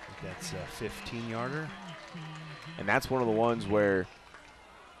 I think that's a 15-yarder. And that's one of the ones where,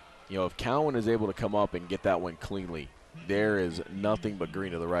 if Cowan is able to come up and get that one cleanly, there is nothing but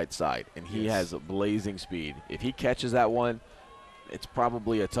green to the right side. And he has blazing speed. If he catches that one, it's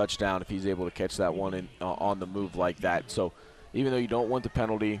probably a touchdown if he's able to catch that one on the move like that. So even though you don't want the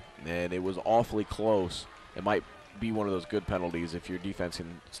penalty, and it was awfully close, it might be one of those good penalties if your defense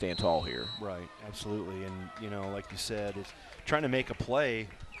can stand tall here. Right, absolutely. And, like you said, it's trying to make a play.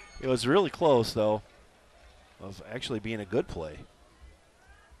 It was really close, though. of actually being a good play.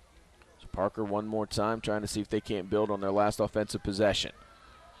 So Parker one more time trying to see if they can't build on their last offensive possession.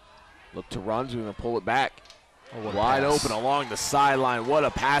 Look to run, so we're going to pull it back. Oh, wide open along the sideline. What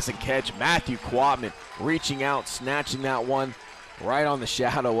a pass and catch. Matthew Quatman reaching out, snatching that one right on the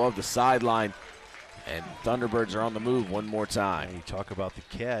shadow of the sideline. And Thunderbirds are on the move one more time. And you talk about the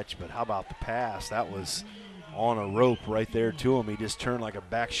catch, but how about the pass? That was on a rope right there to him. He just turned like a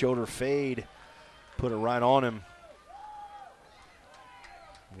back shoulder fade, put it right on him.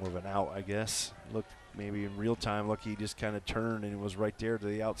 More of an out, I guess. Look, maybe in real time, look, he just kind of turned and it was right there to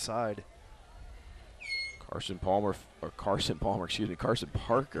the outside. Carson Parker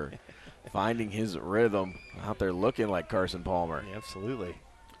finding his rhythm out there looking like Carson Palmer. Yeah, absolutely.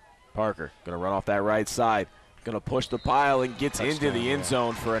 Parker going to run off that right side, going to push the pile and gets into the end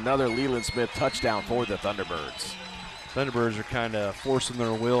zone for another Leland Smith touchdown for the Thunderbirds. Thunderbirds are kind of forcing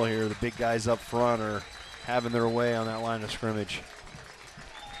their will here. The big guys up front are having their way on that line of scrimmage.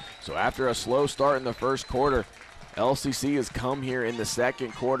 So after a slow start in the first quarter, LCC has come here in the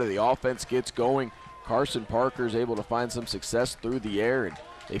second quarter. The offense gets going. Carson Parker is able to find some success through the air, and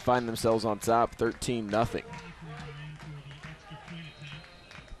they find themselves on top 13-0.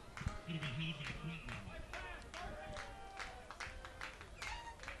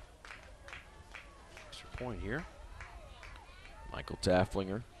 Extra point here. Michael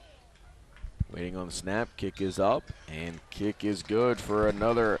Tafflinger waiting on the snap. Kick is up, and kick is good for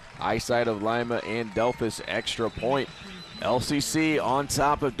another eyesight of Lima and Delphus extra point. LCC on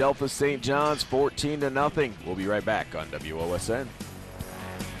top of Delphus St. John's 14-0. We'll be right back on WOSN.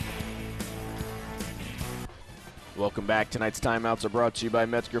 Welcome back. Tonight's timeouts are brought to you by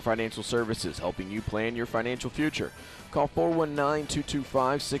Metzger Financial Services, helping you plan your financial future. Call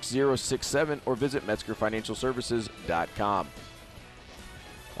 419-225-6067 or visit MetzgerFinancialServices.com.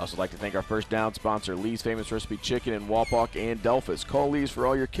 I'd also like to thank our first down sponsor, Lee's Famous Recipe Chicken in Wapak and Delphus. Call Lee's for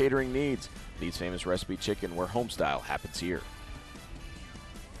all your catering needs. Lee's Famous Recipe Chicken, where homestyle happens here.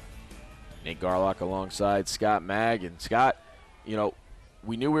 Nate Garlock alongside Scott Mag. And Scott, you know,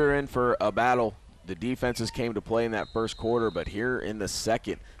 we knew we were in for a battle. The defenses came to play in that first quarter, but here in the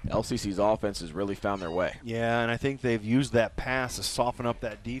second, LCC's offense has really found their way. Yeah, and I think they've used that pass to soften up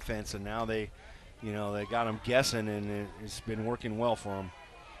that defense, and now they got them guessing, and it's been working well for them.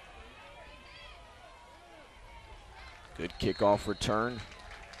 Good kickoff return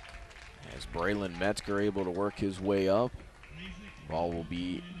as Braylon Metzger able to work his way up. Ball will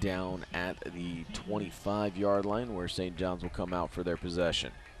be down at the 25-yard line where St. John's will come out for their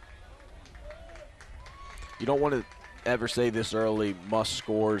possession. You don't want to ever say this early, must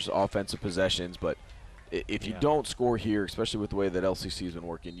scores, offensive possessions, but if you don't score here, especially with the way that LCC has been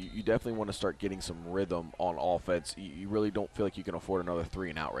working, you definitely want to start getting some rhythm on offense. You really don't feel like you can afford another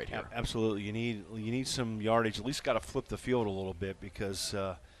 3 and out right here. Absolutely. You need some yardage. At least got to flip the field a little bit because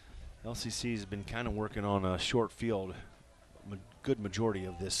LCC has been kind of working on a short field a good majority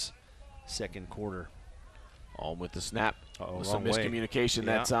of this second quarter. On with the snap. With some miscommunication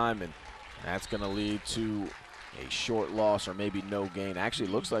that time, and that's going to lead to a short loss or maybe no gain. Actually,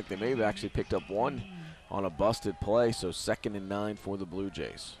 it looks like they may have actually picked up one on a busted play, so 2nd and 9 for the Blue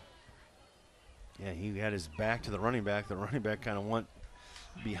Jays. Yeah, he had his back to the running back. The running back kind of went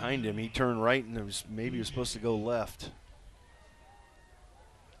behind him. He turned right, and maybe he was supposed to go left.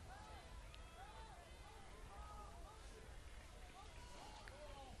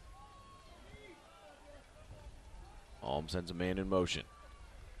 Alm sends a man in motion.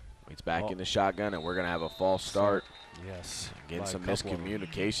 He's back in the shotgun, and we're going to have a false start. Yes. Getting some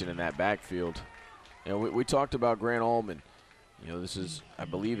miscommunication in that backfield. You know, we talked about Grant Allman. You know, this is, I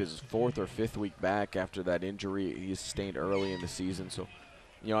believe, his 4th or 5th week back after that injury he sustained early in the season. So,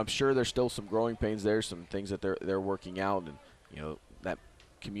 you know, I'm sure there's still some growing pains there, some things that they're working out, and you know that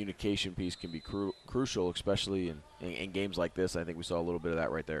communication piece can be crucial, especially in games like this. I think we saw a little bit of that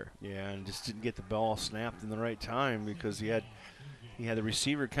right there. Yeah, and just didn't get the ball snapped in the right time because he had the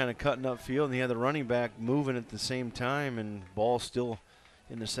receiver kind of cutting upfield, and he had the running back moving at the same time, and ball still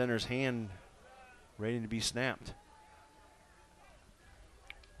in the center's hand, ready to be snapped.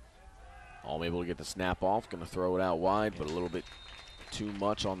 All able to get the snap off, going to throw it out wide, but a little bit too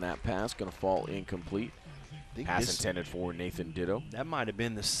much on that pass, going to fall incomplete. Pass intended for Nathan Ditto. That might have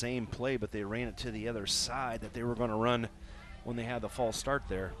been the same play, but they ran it to the other side that they were going to run when they had the false start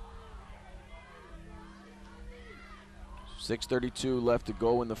there. 6:32 left to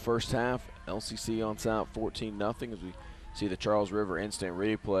go in the first half. LCC on top 14-0 as we see the Charles River instant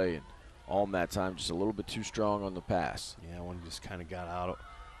replay, and Alm that time just a little bit too strong on the pass. Yeah, one just kind of got out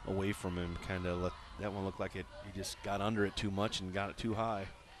away from him, kind of let that one look like he just got under it too much and got it too high.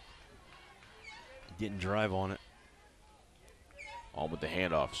 Didn't drive on it. On with the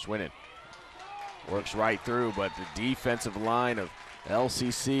handoff. Swinnen works right through, but the defensive line of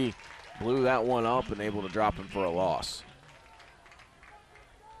LCC blew that one up and able to drop him for a loss.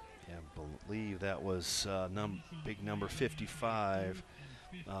 Yeah, I believe that was big number 55,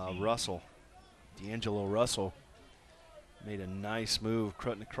 Russell. D'Angelo Russell made a nice move,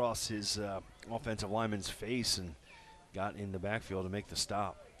 cutting across his offensive lineman's face and got in the backfield to make the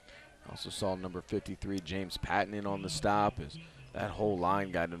stop. Also saw number 53, James Patton, in on the stop, as that whole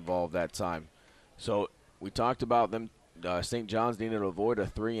line got involved that time. So we talked about them, St. John's needed to avoid a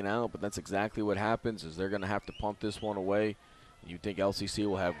 3-and-out, but that's exactly what happens, is they're going to have to punt this one away. You think LCC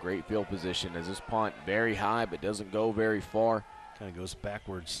will have great field position, as this punt very high but doesn't go very far. Kind of goes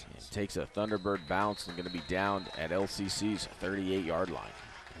backwards. It takes a Thunderbird bounce and going to be down at LCC's 38-yard line.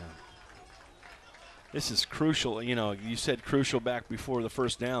 Yeah. This is crucial. You know, you said crucial back before the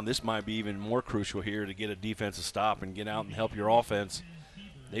first down. This might be even more crucial here to get a defensive stop and get out and help your offense.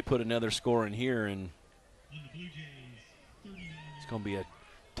 They put another score in here, and it's going to be a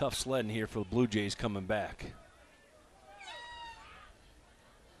tough sledding here for the Blue Jays coming back.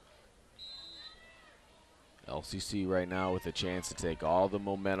 LCC right now with a chance to take all the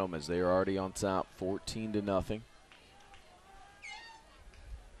momentum, as they are already on top, 14-0.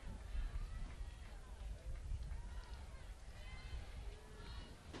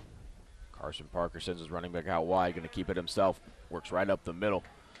 Carson Parker sends his running back out wide, going to keep it himself. Works right up the middle,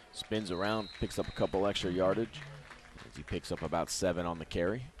 spins around, picks up a couple extra yardage. As he picks up about 7 on the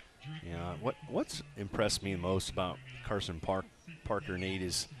carry. Yeah, what's impressed me most about Carson Parker, Nate,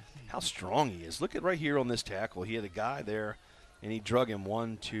 is how strong he is. Look at right here on this tackle. He had a guy there, and he drug him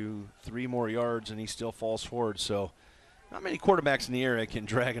 1, 2, 3 more yards, and he still falls forward. So not many quarterbacks in the area can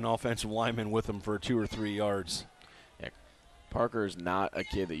drag an offensive lineman with them for 2 or 3 yards. Yeah, Parker is not a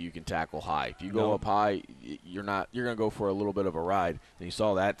kid that you can tackle high. If you go up high, you're going to go for a little bit of a ride. And you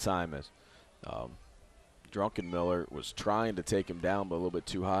saw that time as Drunken Miller was trying to take him down, but a little bit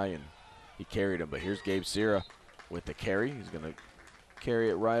too high, and he carried him. But here's Gabe Sierra with the carry. He's going to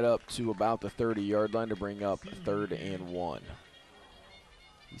carry it right up to about the 30-yard line to bring up 3rd and 1.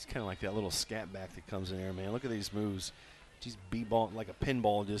 He's kind of like that little scat back that comes in there, man. Look at these moves. He's b-ball like a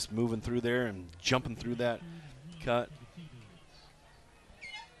pinball, just moving through there and jumping through that cut.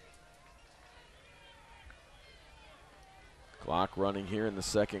 Clock running here in the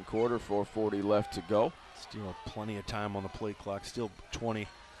second quarter, 4:40 left to go. Still plenty of time on the play clock, still 20.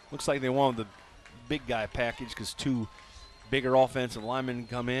 Looks like they wanted the big guy package because 2 bigger offensive linemen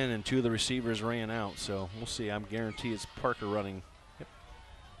come in and 2 of the receivers ran out. So we'll see. I'm guaranteed it's Parker running. Yep.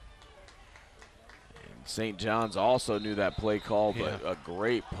 And St. John's also knew that play call, but a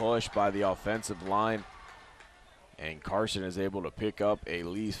great push by the offensive line. And Carson is able to pick up a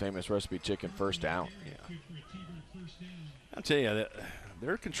Lee's Famous Recipe Chicken first down. Yeah. I'll tell you,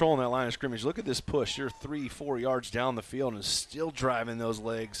 they're controlling that line of scrimmage. Look at this push. They're 3, 4 yards down the field and still driving those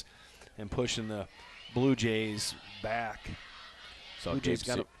legs and pushing the Blue Jays back. So Blue Jays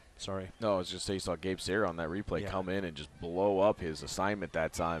got sorry. No, I was just saying, you saw Gabe Sierra on that replay come in and just blow up his assignment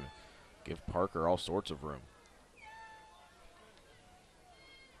that time. Give Parker all sorts of room.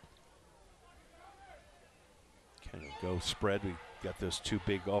 Kind of go spread. We got those 2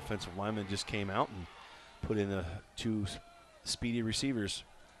 big offensive linemen just came out and put in the 2 speedy receivers.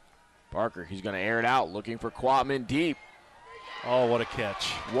 Parker, he's going to air it out, looking for Quatman deep. Oh, what a catch.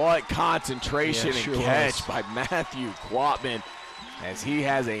 What concentration and sure catch by Matthew Quatman, as he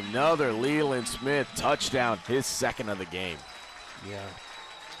has another Leland Smith touchdown, his 2nd of the game. Yeah.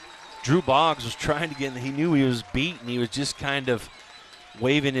 Drew Boggs was trying to get in. He knew he was beat, and he was just kind of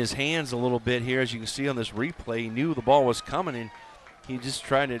waving his hands a little bit here. As you can see on this replay, he knew the ball was coming, and he just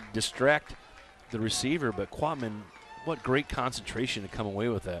tried to distract the receiver. But Quatman, what great concentration to come away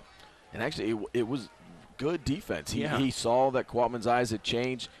with that. And actually, it was good defense. He saw that Quatman's eyes had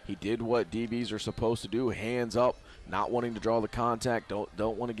changed. He did what DBs are supposed to do, hands up, not wanting to draw the contact,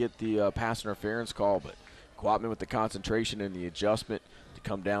 don't want to get the pass interference call, but Quatman with the concentration and the adjustment to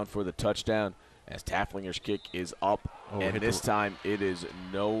come down for the touchdown, as Tafflinger's kick is up, and this time it is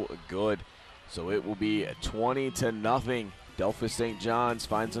no good. So it will be 20-0. Delphus St. John's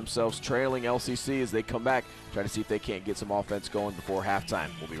finds themselves trailing LCC as they come back, try to see if they can't get some offense going before halftime.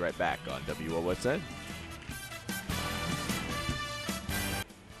 We'll be right back on WOSN.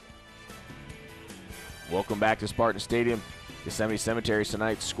 Welcome back to Spartan Stadium. Yosemite Cemetery is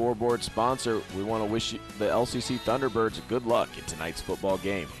tonight's scoreboard sponsor. We want to wish the LCC Thunderbirds good luck in tonight's football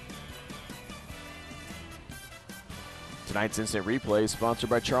game. Tonight's instant replay is sponsored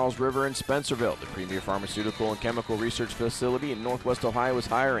by Charles River in Spencerville. The premier pharmaceutical and chemical research facility in Northwest Ohio is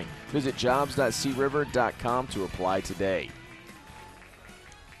hiring. Visit jobs.criver.com to apply today.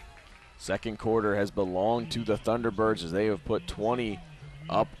 Second quarter has belonged to the Thunderbirds as they have put 20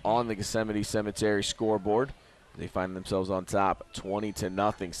 up on the Yosemite Cemetery scoreboard. They find themselves on top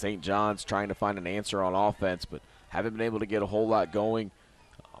 20-0. St. John's trying to find an answer on offense, but haven't been able to get a whole lot going.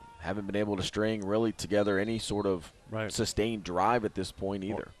 Haven't been able to string really together any sort of sustained drive at this point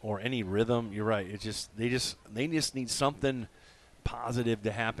either. Or any rhythm. You're right. It's just they just need something positive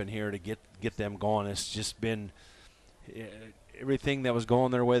to happen here to get them going. It's just been everything that was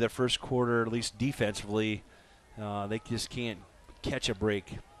going their way the first quarter, at least defensively. They just can't catch a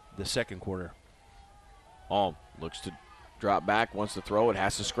break the second quarter. Looks to drop back, wants to throw it,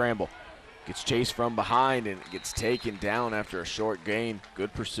 has to scramble. Gets chased from behind and gets taken down after a short gain.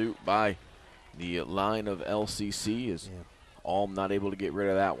 Good pursuit by the line of LCC as Alm not able to get rid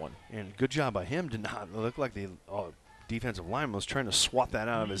of that one. And good job by him to not look like the defensive lineman was trying to swat that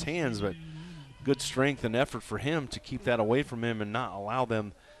out of his hands, but good strength and effort for him to keep that away from him and not allow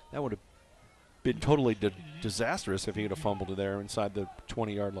them. That would have been totally disastrous if he would have fumbled it there inside the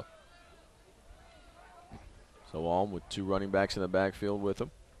 20-yard line. So Alm with two running backs in the backfield with him.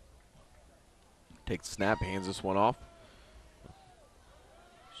 Takes the snap, hands this one off.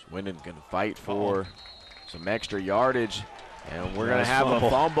 Swindon going to fight for some extra yardage, and we're going to have a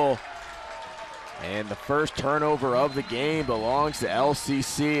fumble. And the first turnover of the game belongs to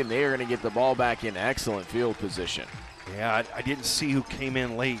LCC, and they are going to get the ball back in excellent field position. Yeah, I didn't see who came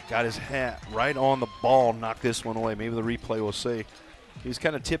in late, got his hat right on the ball, knocked this one away. Maybe the replay will say. He was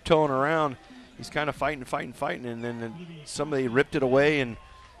kind of tiptoeing around. He's kind of fighting, and then somebody ripped it away. And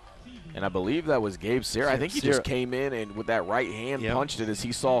I believe that was Gabe Sierra. I think he just came in and with that right hand punched it as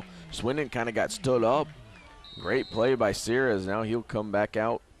he saw Swindon kind of got stood up. Great play by Sierra as now he'll come back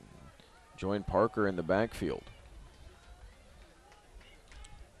out, join Parker in the backfield.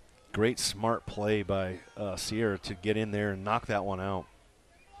 Great smart play by Sierra to get in there and knock that one out.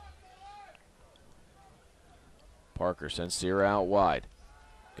 Parker sends Sierra out wide.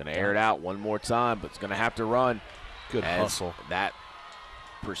 Going to air it out one more time, but it's going to have to run. Good hustle. That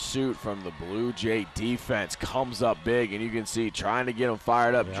pursuit from the Blue Jay defense comes up big, and you can see trying to get him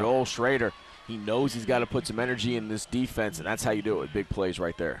fired up. Joel Schrader, he knows he's got to put some energy in this defense, and that's how you do it with big plays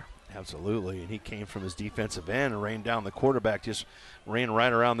right there. Absolutely, and he came from his defensive end and ran down the quarterback, just ran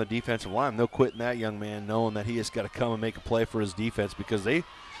right around the defensive line. No quitting that young man, knowing that he has got to come and make a play for his defense because they've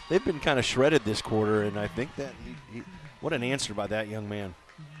been kind of shredded this quarter, and I think that what an answer by that young man.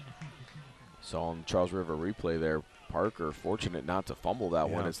 Saw on Charles River replay there, Parker fortunate not to fumble that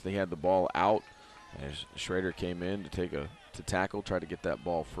one as they had the ball out. As Schrader came in to tackle, try to get that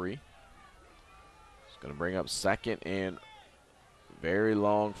ball free. It's going to bring up second and very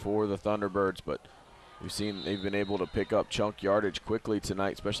long for the Thunderbirds, but we've seen they've been able to pick up chunk yardage quickly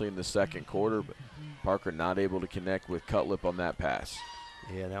tonight, especially in the second quarter, but Parker not able to connect with Cutlip on that pass.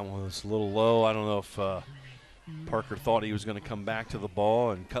 Yeah, that one was a little low. I don't know if Parker thought he was going to come back to the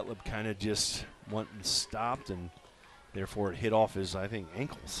ball, and Cutlip kind of just went and stopped, and therefore it hit off his, I think,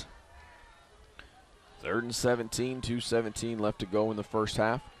 ankles. 3rd and 17, 2:17 left to go in the first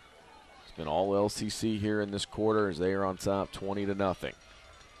half. It's been all LCC here in this quarter as they are on top 20-0.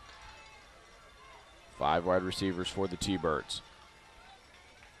 5 wide receivers for the T-Birds.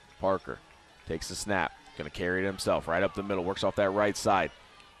 Parker takes the snap, going to carry it himself right up the middle, works off that right side.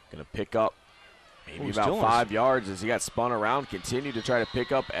 Going to pick up maybe about 5 yards as he got spun around, continued to try to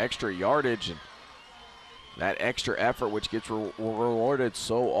pick up extra yardage. And that extra effort, which gets rewarded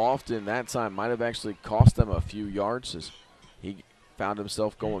so often, that time might have actually cost them a few yards as he found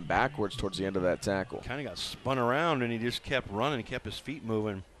himself going backwards towards the end of that tackle. Kind of got spun around, and he just kept running, kept his feet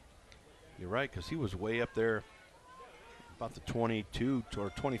moving. You're right, because he was way up there about the 22 or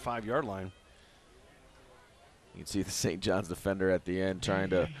 25-yard line. You can see the St. John's defender at the end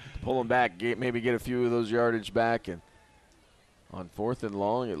trying to pull him back, maybe get a few of those yardage back. And on 4th and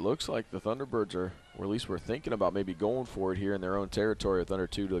long, it looks like the Thunderbirds are, or at least we're thinking about maybe going for it here in their own territory with under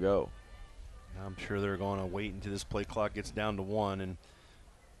 2 to go. I'm sure they're going to wait until this play clock gets down to 1. And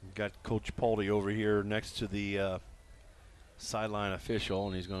we've got Coach Paldy over here next to the sideline official,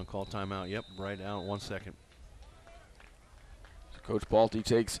 and he's going to call timeout. Yep, right out 1 second. Coach Palty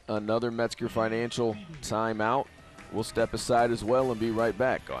takes another Metzger Financial timeout. We'll step aside as well and be right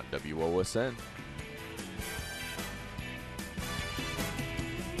back on WOSN.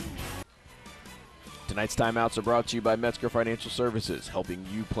 Tonight's timeouts are brought to you by Metzger Financial Services, helping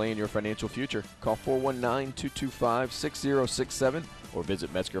you plan your financial future. Call 419-225-6067 or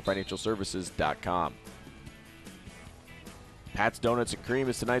visit MetzgerFinancialServices.com. Pat's Donuts and Cream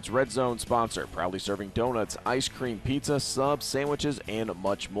is tonight's Red Zone sponsor, proudly serving donuts, ice cream, pizza, subs, sandwiches, and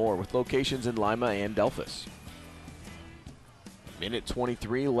much more, with locations in Lima and Delphus. Minute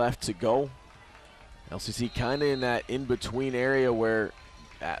 23 left to go. LCC kind of in that in-between area where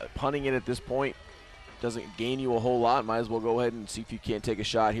punting it at this point doesn't gain you a whole lot. Might as well go ahead and see if you can't take a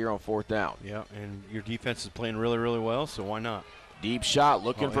shot here on 4th down. Yeah, and your defense is playing really, really well, so why not? Deep shot,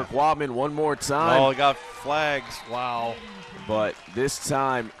 looking for Quatman one more time. Oh, he got flags. Wow. But this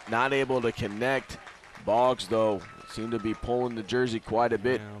time, not able to connect. Boggs, though, seemed to be pulling the jersey quite a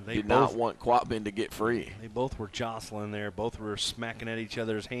bit. Yeah, did not want Quatman to get free. They both were jostling there. Both were smacking at each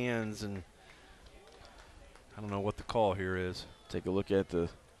other's hands, and I don't know what the call here is. Take a look at the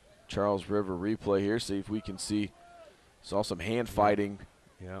Charles River replay here, see if we can see. Saw some hand fighting.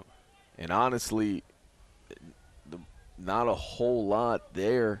 Yeah. And honestly, not a whole lot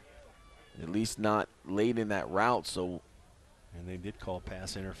there, at least not late in that route. So, and they did call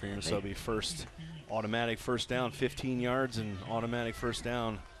pass interference, so it'll be automatic first down, 15 yards and automatic first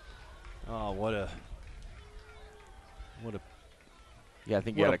down. Oh, what a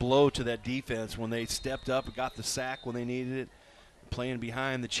blow to that defense when they stepped up and got the sack when they needed it, playing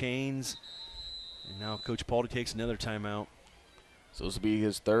behind the chains. And now Coach Pauly takes another timeout. So this will be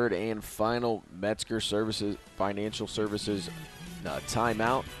his 3rd and final Metzger Financial Services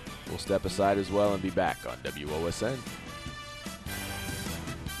timeout. We'll step aside as well and be back on WOSN.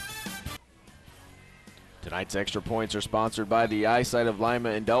 Tonight's Extra Points are sponsored by the Eyesight of Lima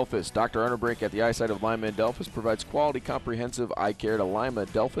and Delphus. Dr. Ernebrink at the Eyesight of Lima and Delphus provides quality, comprehensive eye care to Lima,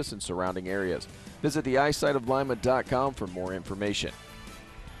 Delphus, and surrounding areas. Visit theeyesightoflima.com for more information.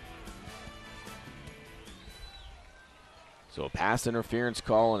 So a pass interference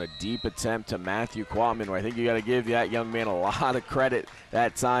call and a deep attempt to Matthew Quatman. I think you got to give that young man a lot of credit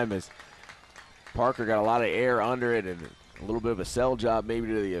that time, as Parker got a lot of air under it and a little bit of a sell job maybe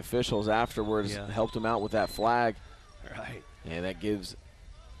to the officials afterwards. Yeah. Helped him out with that flag. Right. And that gives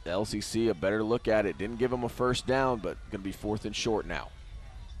the LCC a better look at it. Didn't give him a first down, but going to be 4th and short now.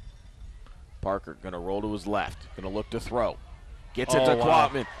 Parker going to roll to his left. Going to look to throw. Gets it to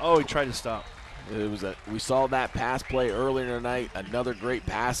Quatman. Oh, he tried to stop. We saw that pass play earlier tonight. Another great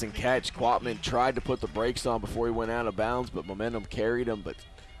pass and catch. Quatman tried to put the brakes on before he went out of bounds, but momentum carried him. But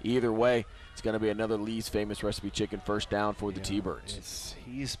either way, it's going to be another Lee's Famous Recipe Chicken first down for the T-Birds.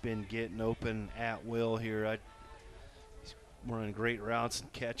 He's been getting open at will here. He's running great routes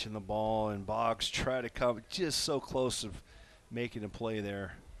and catching the ball, and Boggs try to come just so close of making a play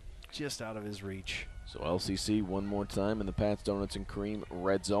there, just out of his reach. So LCC one more time in the Pat's Donuts and Cream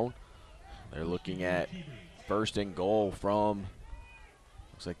red zone. They're looking at 1st and goal from,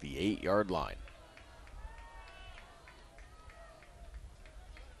 looks like the 8-yard line.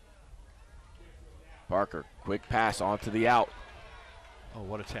 Parker, quick pass onto the out. Oh,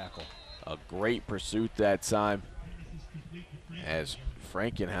 what a tackle. A great pursuit that time, as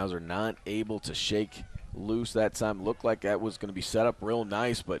Frankenhauser not able to shake loose that time. Looked like that was going to be set up real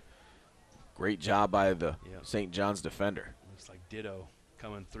nice, but great job by the St. John's defender. Looks like Ditto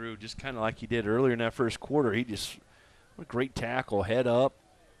coming through, just kind of like he did earlier in that first quarter. He just, what a great tackle, head up,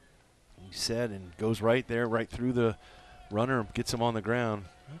 he said, and goes right there, right through the runner, gets him on the ground.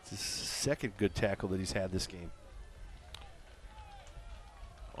 That's his 2nd good tackle that he's had this game.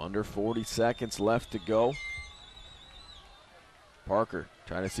 Under 40 seconds left to go. Parker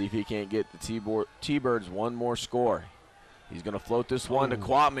trying to see if he can't get the T-Birds one more score. He's going to float this one to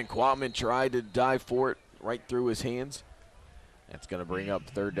Quatman. Quatman tried to dive for it right through his hands. That's going to bring up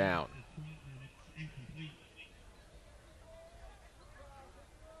 3rd down.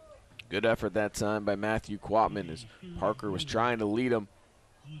 Good effort that time by Matthew Quatman, as Parker was trying to lead him.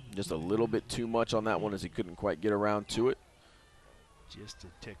 Just a little bit too much on that one, as he couldn't quite get around to it. Just to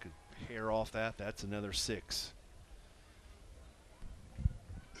take a hair off that, that's another 6.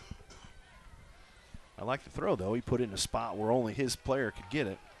 I like the throw, though. He put it in a spot where only his player could get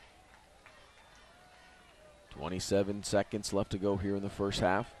it. 27 seconds left to go here in the first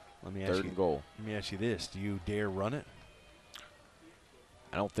half. Let me ask 3rd and goal. Let me ask you this. Do you dare run it?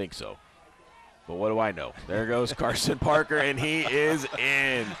 I don't think so. But what do I know? There goes Carson Parker, and he is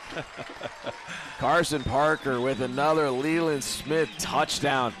in. Carson Parker with another Leland Smith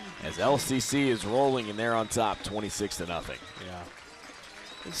touchdown, as LCC is rolling, and they're on top 26-0. Yeah.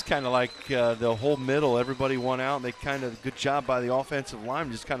 It's kind of like the whole middle. Everybody won out, and they kind of, good job by the offensive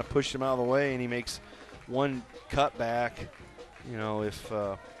line, just kind of pushed him out of the way, and he makes one cutback. You know, if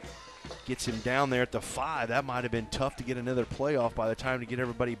gets him down there at the 5, that might have been tough to get another playoff by the time to get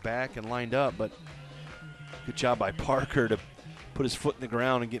everybody back and lined up. But good job by Parker to put his foot in the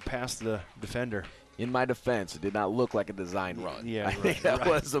ground and get past the defender. In my defense, it did not look like a design run. Yeah, I think that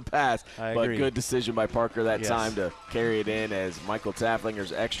was a pass. I but agree. good decision by Parker that Yes. time to carry it in, as Michael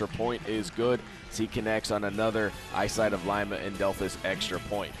Taflinger's extra point is good as he connects on another eyesight of Lima and Delphus extra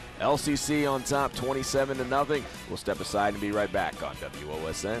point. LCC on top 27-0. We'll step aside and be right back on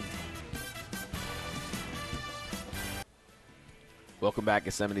WOSN. Welcome back,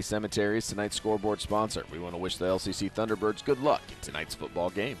 Yosemite Cemetery is tonight's scoreboard sponsor. We want to wish the LCC Thunderbirds good luck in tonight's football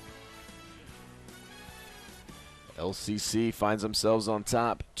game. LCC finds themselves on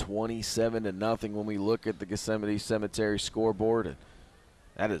top 27-0 when we look at the Yosemite Cemetery scoreboard. And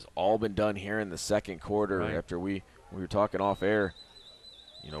that has all been done here in the second quarter. Right. After we were talking off air.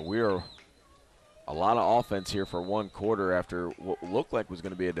 You know, we're a lot of offense here for one quarter after what looked like was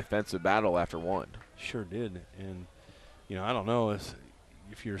going to be a defensive battle after one. Sure did. And, you know, I don't know if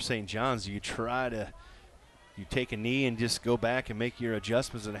you're St. John's, do you try to take a knee and just go back and make your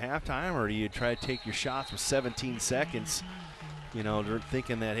adjustments at halftime, or do you try to take your shots with 17 seconds? You know, they're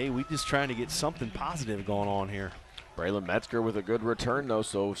thinking that, hey, we just trying to get something positive going on here. Braylon Metzger with a good return, though,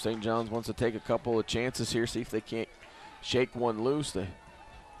 so St. John's wants to take a couple of chances here, see if they can't shake one loose.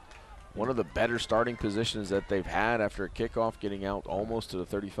 One of the better starting positions that they've had after a kickoff, getting out almost to the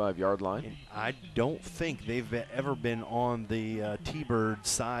 35-yard line. And I don't think they've ever been on the T-Bird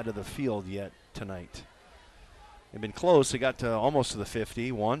side of the field yet tonight. They've been close. They got to almost to the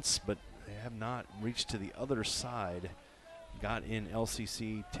 50 once, but they have not reached to the other side. Got in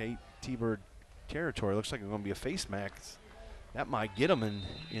LCC T-Bird territory. Looks like it's going to be a face mask. That might get them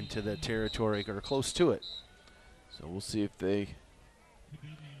into the territory or close to it. So we'll see if they –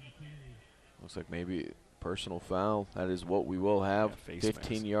 looks like maybe personal foul. That is what we will have.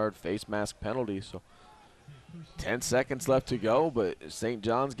 15-yard face mask penalty. So 10 seconds left to go, but St.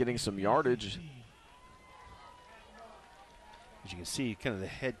 John's getting some yardage. As you can see, kind of the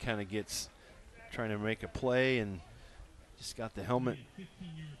head kind of gets trying to make a play and just got the helmet.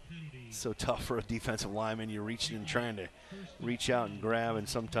 It's so tough for a defensive lineman. You're reaching and trying to reach out and grab, and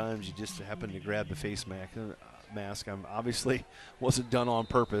sometimes you just happen to grab the face mask. Obviously wasn't done on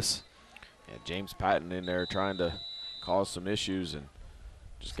purpose. Yeah, James Patton in there trying to cause some issues and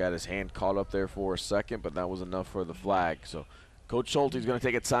just got his hand caught up there for a second, but that was enough for the flag. So Coach Schulte is going to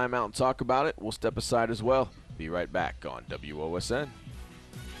take a timeout and talk about it. We'll step aside as well. Be right back on WOSN.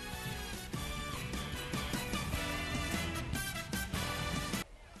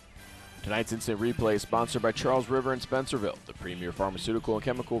 Tonight's instant replay is sponsored by Charles River in Spencerville. The premier pharmaceutical and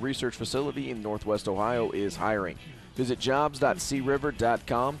chemical research facility in Northwest Ohio is hiring. Visit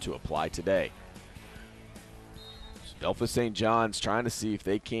jobs.criver.com to apply today. Delphus St. John's trying to see if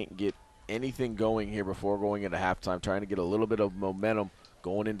they can't get anything going here before going into halftime, trying to get a little bit of momentum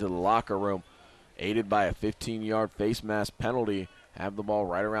going into the locker room, aided by a 15-yard face mask penalty, have the ball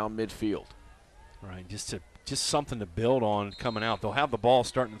right around midfield. Right, just something to build on coming out. They'll have the ball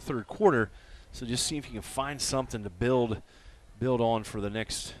starting the third quarter, so just see if you can find something to build on for the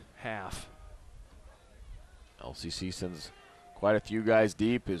next half. LCC sends quite a few guys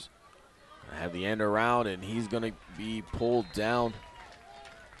deep. Is going to have the end around, and he's going to be pulled down,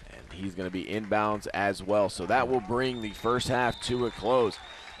 and he's going to be inbounds as well. So that will bring the first half to a close.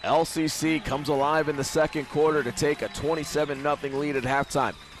 LCC comes alive in the second quarter to take a 27-0 lead at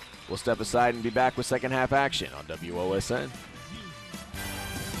halftime. We'll step aside and be back with second half action on WOSN.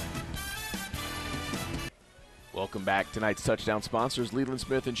 Welcome back. Tonight's touchdown sponsors, Leland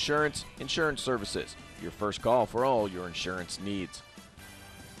Smith Insurance Services. Your first call for all your insurance needs.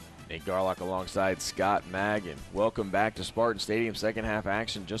 Nate Garlock alongside Scott Mag, and welcome back to Spartan Stadium. Second half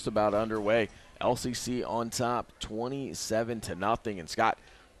action just about underway. LCC on top 27-0. And Scott,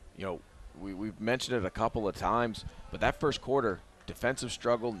 you know, we've mentioned it a couple of times, but that first quarter, defensive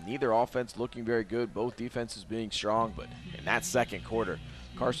struggle, neither offense looking very good, both defenses being strong, but in that second quarter,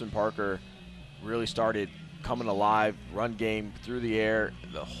 Carson Parker really started coming alive, run game through the air.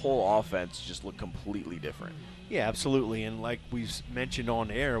 The whole offense just looked completely different. Yeah, absolutely. And like we mentioned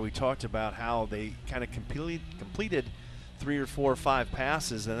on air, we talked about how they kind of completed 3 or 4 or 5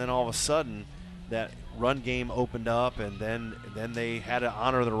 passes, and then all of a sudden that run game opened up, and then they had to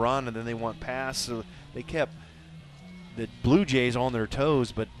honor the run, and then they went pass. So they kept the Blue Jays on their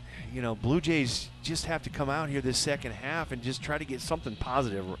toes, but you know, Blue Jays just have to come out here this second half and just try to get something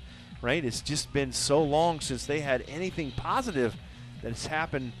positive, right? It's just been so long since they had anything positive that's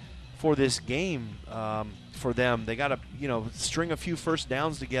happened for this game for them. They got to, you know, string a few first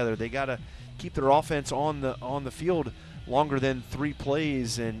downs together. They got to keep their offense on the field longer than 3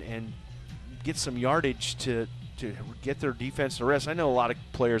 plays and get some yardage to get their defense to rest. I know a lot of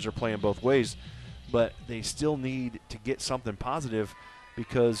players are playing both ways, but they still need to get something positive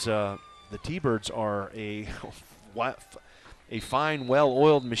because the T-Birds are a fine,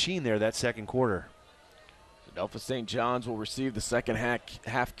 well-oiled machine there that second quarter. Adelphia St. John's will receive the second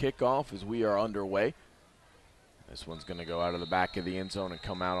half kickoff as we are underway. This one's going to go out of the back of the end zone and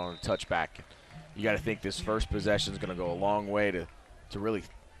come out on a touchback. You got to think this first possession is going to go a long way to really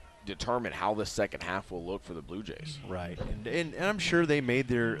determine how the second half will look for the Blue Jays. Right, and I'm sure they made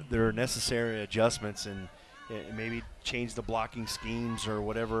their necessary adjustments and maybe change the blocking schemes or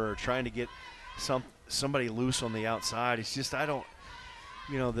whatever, or trying to get somebody loose on the outside. It's just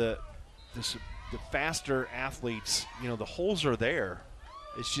the faster athletes, the holes are there.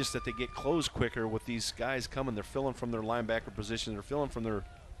 It's just that they get closed quicker with these guys coming. They're filling from their linebacker position. They're filling from their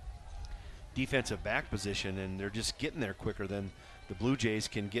defensive back position, and they're just getting there quicker than the Blue Jays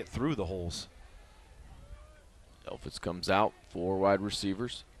can get through the holes. Delphis comes out, 4 wide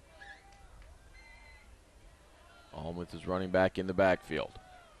receivers. All with his running back in the backfield.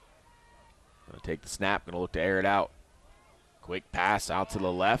 Going to take the snap, going to look to air it out. Quick pass out to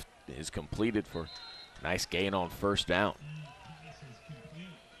the left is completed for a nice gain on first down.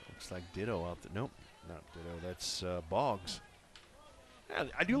 Looks like Ditto out there. Nope, not Ditto. That's Boggs. Yeah,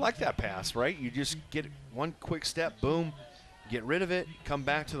 I do like that pass, right? You just get one quick step, boom, get rid of it, come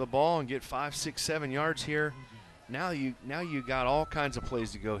back to the ball and get 5, 6, 7 yards here. Now you got all kinds of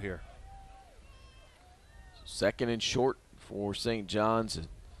plays to go here. Second and short for St. John's.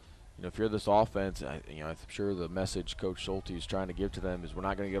 If you're this offense, I'm sure the message Coach Schulte is trying to give to them is we're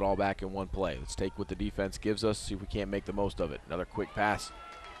not going to get all back in one play. Let's take what the defense gives us, see if we can't make the most of it. Another quick pass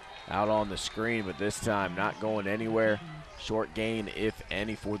out on the screen, but this time not going anywhere. Short gain, if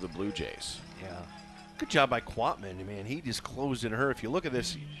any, for the Blue Jays. Yeah. Good job by Quatman. Man, he just closed in her. If you look at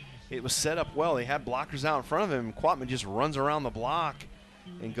this, it was set up well. They had blockers out in front of him. Quatman just runs around the block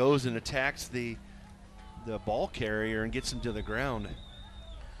and goes and attacks the ball carrier and gets him to the ground.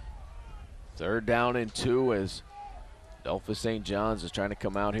 3rd down and 2 as Adelphia St. John's is trying to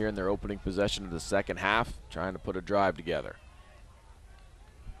come out here in their opening possession of the second half, trying to put a drive together.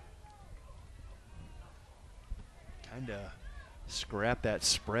 Kind of scrap that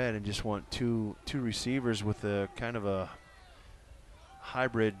spread and just want two receivers with a kind of a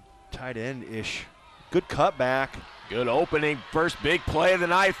hybrid tight end-ish. Good cutback. Good opening. First big play of the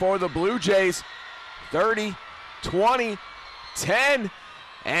night for the Blue Jays. 30, 20, 10.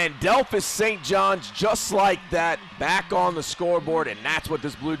 And Adelphia St. John's, just like that, back on the scoreboard, and that's what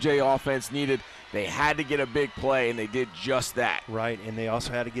this Blue Jay offense needed. They had to get a big play, and they did just that. Right, and they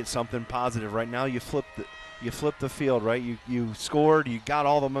also had to get something positive. Right now you flip the field, right? You scored, you got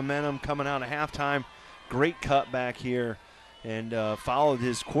all the momentum coming out of halftime. Great cutback here, and followed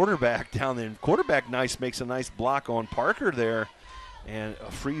his quarterback down there. Quarterback makes a nice block on Parker there, and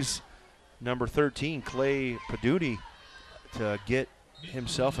frees number 13, Clay Paduti, to get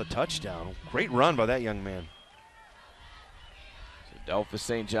himself a touchdown. Great run by that young man. So Adelphia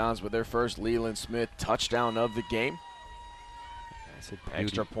St. John's with their first Leland Smith touchdown of the game.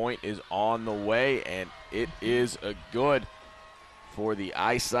 Extra point is on the way, and it is a good for the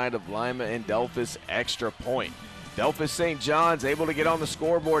eyesight of Lima and Delphis. Extra point. Adelphia St. John's able to get on the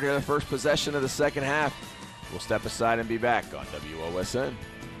scoreboard here, the first possession of the second half. We'll step aside and be back on WOSN.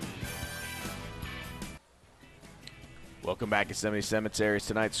 Welcome back to Yosemite Cemetery's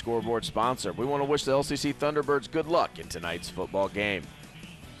tonight's scoreboard sponsor. We want to wish the LCC Thunderbirds good luck in tonight's football game.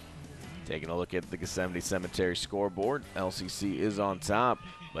 Taking a look at the Yosemite Cemetery scoreboard, LCC is on top,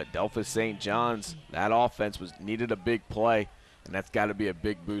 but Adelphia St. John's, that offense needed a big play, and that's got to be a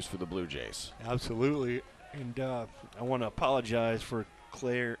big boost for the Blue Jays. Absolutely, and I want to apologize for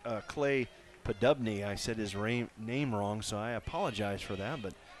Clay Padubny. I said his name wrong, so I apologize for that,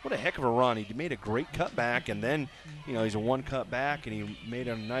 but what a heck of a run. He made a great cutback, and then, he's a one cut back, and he made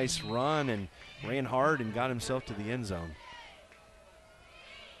a nice run and ran hard and got himself to the end zone.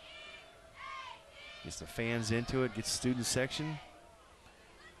 Gets the fans into it, gets student section.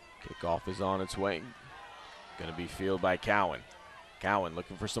 Kickoff is on its way. Going to be fielded by Cowan. Cowan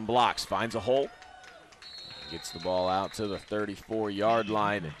looking for some blocks, finds a hole. Gets the ball out to the 34-yard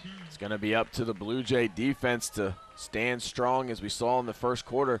line. It's going to be up to the Blue Jay defense to stand strong. As we saw in the first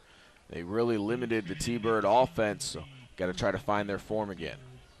quarter, they really limited the T-Bird offense, so got to try to find their form again.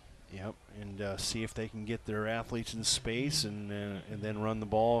 Yep, and see if they can get their athletes in space and then run the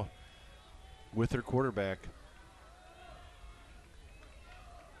ball with their quarterback.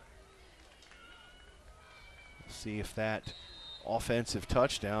 See if that offensive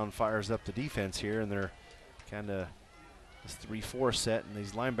touchdown fires up the defense here, and they're kind of this 3-4 set, and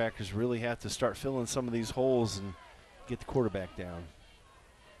these linebackers really have to start filling some of these holes and get the quarterback down.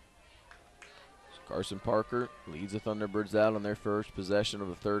 So Carson Parker leads the Thunderbirds out on their first possession of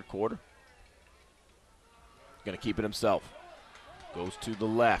the third quarter. Going to keep it himself. Goes to the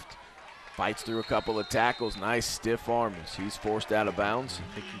left. Fights through a couple of tackles. Nice stiff arm as he's forced out of bounds.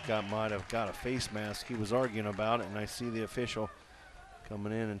 I think he might have got a face mask. He was arguing about it, and I see the official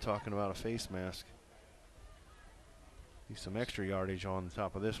coming in and talking about a face mask. Need some extra yardage on the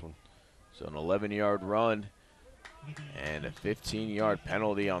top of this one. So an 11-yard run and a 15-yard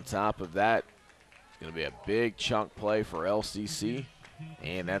penalty on top of that. It's going to be a big chunk play for LCC,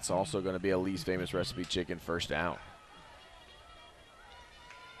 and that's also going to be a Lee's Famous Recipe Chicken first down.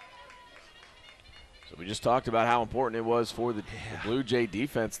 So we just talked about how important it was for the Blue Jay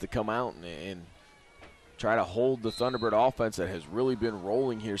defense to come out and try to hold the Thunderbird offense that has really been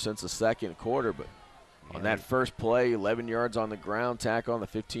rolling here since the second quarter. But on that first play, 11 yards on the ground, tack on the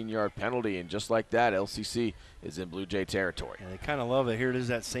 15-yard penalty, and just like that, LCC is in Blue Jay territory. And they kind of love it. Here it is,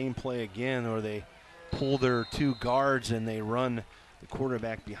 that same play again, where they pull their two guards and they run the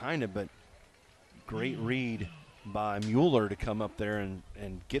quarterback behind it. But great read by Mueller to come up there and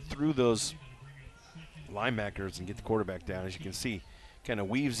get through those linebackers and get the quarterback down. As you can see, kind of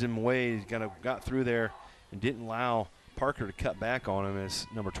weaves him away. He kind of got through there and didn't allow Parker to cut back on him as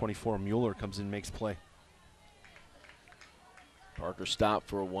number 24 Mueller comes in and makes play. Parker stopped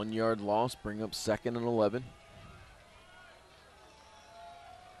for a 1-yard loss, bring up 2nd and 11.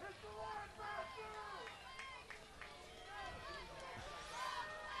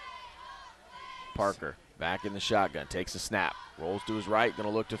 Parker back in the shotgun, takes a snap, rolls to his right, gonna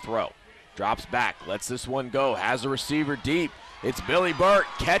look to throw. Drops back, lets this one go, has a receiver deep. It's Billy Burt,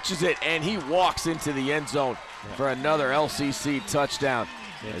 catches it, and he walks into the end zone for another LCC touchdown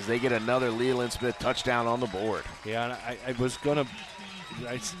as they get another Leland Smith touchdown on the board. Yeah, and I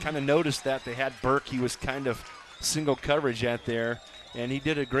kind of noticed that they had Burke. He was kind of single coverage at there, and he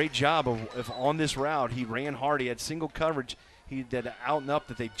did a great job of on this route. He ran hard. He had single coverage. He did an out and up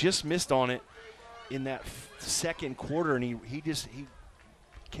that they just missed on it in that second quarter, and he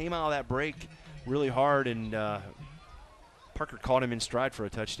came out of that break really hard, and Parker caught him in stride for a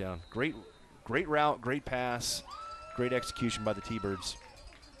touchdown. Great route, great pass, great execution by the T-Birds.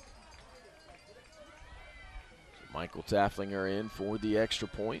 So Michael Tafflinger in for the extra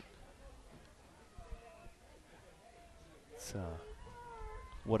point.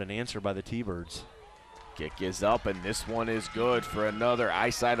 What an answer by the T-Birds. Kick is up, and this one is good for another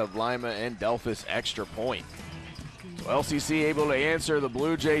eyesight of Lima and Delphus extra point. So LCC able to answer the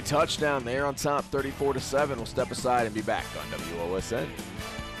Blue Jay touchdown. They're on top 34-7. We'll step aside and be back on WOSN.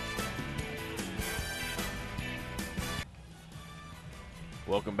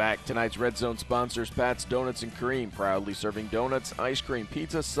 Welcome back. Tonight's Red Zone sponsors Pat's Donuts and Cream, proudly serving donuts, ice cream,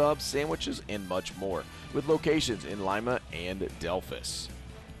 pizza, subs, sandwiches, and much more, with locations in Lima and Delphus.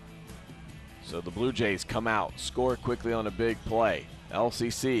 So the Blue Jays come out, score quickly on a big play.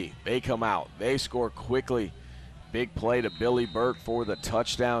 LCC, they come out, they score quickly. Big play to Billy Burke for the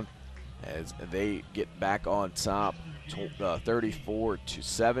touchdown as they get back on top,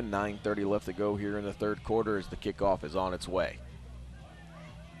 34-7, 9:30 left to go here in the third quarter as the kickoff is on its way.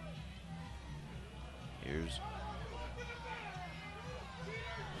 Here's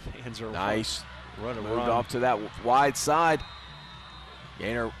Fans are nice, run. moved off to that wide side.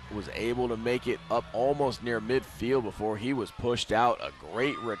 Gainer was able to make it up almost near midfield before he was pushed out. A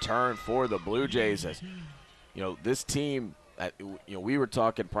great return for the Blue Jays as this team, we were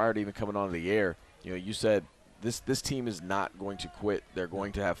talking prior to even coming onto the air. You said this team is not going to quit. They're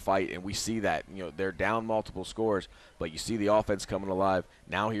going to have fight, and we see that. They're down multiple scores, but you see the offense coming alive.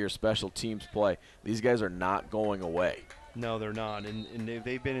 Now here's special teams play. These guys are not going away. No, they're not, and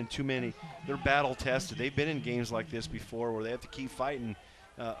they've been in too many. They're battle tested. They've been in games like this before where they have to keep fighting.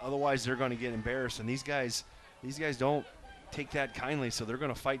 Otherwise, they're going to get embarrassed, and these guys don't take that kindly, so they're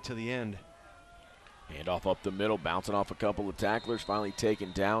going to fight to the end. Handoff up the middle, bouncing off a couple of tacklers, finally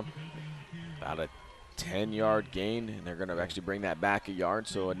taken down. About a 10-yard gain, and they're going to actually bring that back a yard,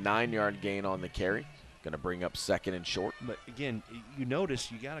 so a 9-yard gain on the carry. Going to bring up 2nd and short. But, again, you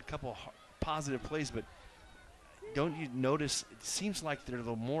notice you got a couple positive plays, but don't you notice it seems like they're a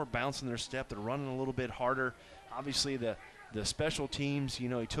little more bounce in their step. They're running a little bit harder. Obviously, the special teams, he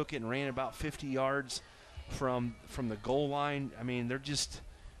took it and ran about 50 yards from the goal line. I mean, they're just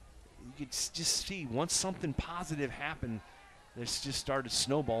 – you could just see once something positive happened, this just started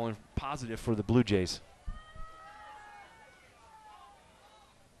snowballing positive for the Blue Jays.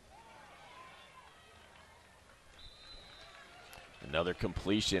 Another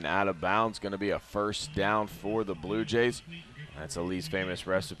completion out of bounds, going to be a first down for the Blue Jays. That's a Lee's Famous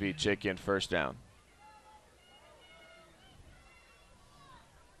Recipe Chicken first down.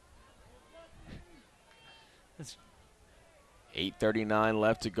 8:39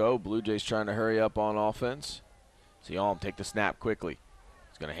 left to go. Blue Jays trying to hurry up on offense. See Alm take the snap quickly.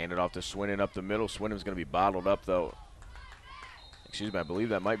 He's going to hand it off to Swinnen up the middle. Swinnen's going to be bottled up, though. Excuse me, I believe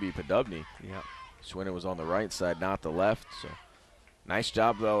that might be Podubny. Yeah. Swinnen was on the right side, not the left. So nice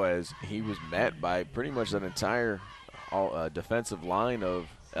job, though, as he was met by pretty much that entire defensive line of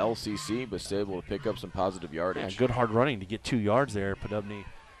LCC, but still able to pick up some positive yardage. Yeah, good hard running to get 2 yards there. Podubny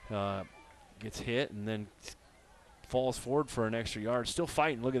gets hit and then falls forward for an extra yard. Still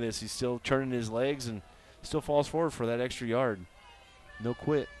fighting. Look at this. He's still turning his legs and still falls forward for that extra yard. No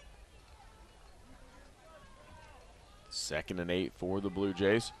quit. 2nd and 8 for the Blue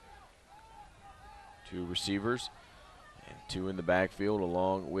Jays. 2 receivers and 2 in the backfield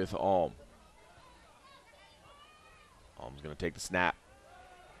along with Alm. Alm's going to take the snap.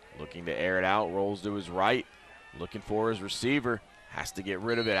 Looking to air it out. Rolls to his right. Looking for his receiver. Has to get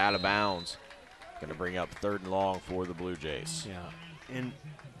rid of it out of bounds. Going to bring up 3rd and long for the Blue Jays. Yeah. And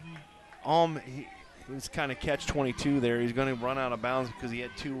Alm, he was kind of catch-22 there. He's going to run out of bounds because he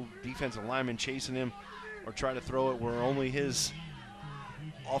had 2 defensive linemen chasing him or try to throw it where only his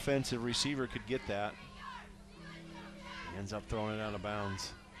offensive receiver could get that. He ends up throwing it out of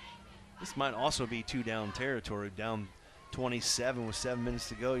bounds. This might also be 2-down territory, down 27 with 7 minutes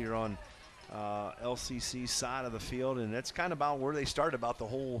to go. You're on LCC side of the field, and that's kind of about where they started about the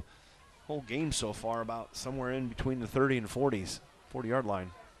whole game so far, about somewhere in between the 30 and 40-yard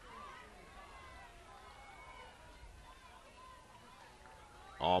line.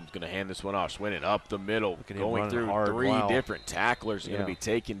 Alm's going to hand this one off. Swinnen up the middle, going through hard. 3 different tacklers. Yeah. Going to be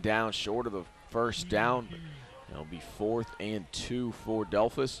taken down short of the first down. It'll be 4th and 2 for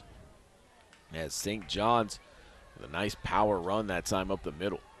Delphus. As St. John's with a nice power run that time up the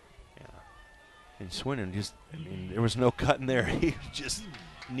middle. Yeah. And Swinnen just, I mean, there was no cutting there. He just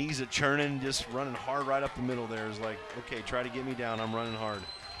knees a churning, just running hard right up the middle there. It's like, okay, try to get me down. I'm running hard.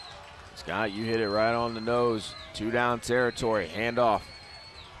 Scott, you hit it right on the nose. 2-down territory. Handoff.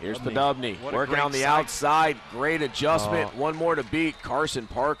 Here's Podubny working on the outside. Great adjustment. One more to beat. Carson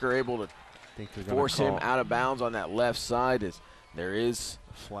Parker able to force him out of bounds on that left side. As there is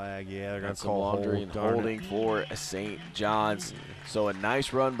flag, yeah, they're going to some call laundry and holding for St. John's. So a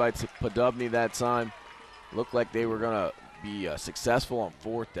nice run by Podubny that time. Looked like they were going to be successful on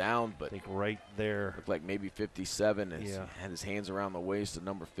 4th down, but I think right there. Looked like maybe 57 as he had his hands around the waist of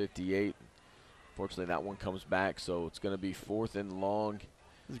number 58. Fortunately, that one comes back, so it's going to be 4th and long.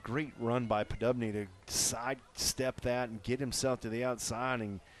 It was a great run by Podubny to sidestep that and get himself to the outside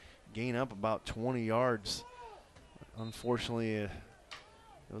and gain up about 20 yards. Unfortunately, it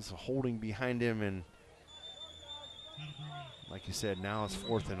was a holding behind him, and like you said, now it's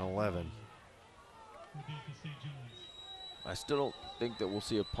 4th and 11. I still don't think that we'll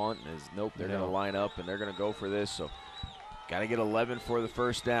see a punt. As nope, they're going to line up and they're going to go for this. So got to get 11 for the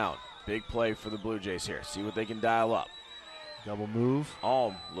first down. Big play for the Blue Jays here. See what they can dial up. Double move.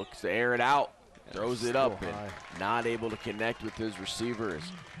 Alm looks to air it out, throws it up, and not able to connect with his receivers.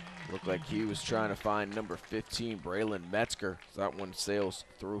 Looked like he was trying to find number 15, Braylon Metzger. That one sails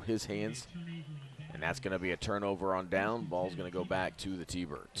through his hands, and that's going to be a turnover on down. Ball's going to go back to the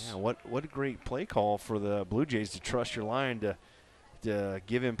T-Birds. Yeah, what a great play call for the Blue Jays to trust your line to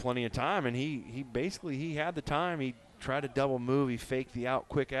give him plenty of time, and he basically had the time. He tried to double move. He faked the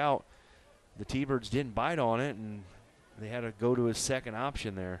quick out. The T-Birds didn't bite on it, and they had to go to his second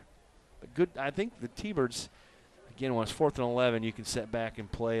option there. But good. I think the T-Birds, again, when it's 4th and 11, you can set back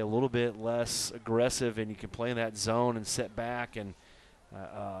and play a little bit less aggressive, and you can play in that zone and set back and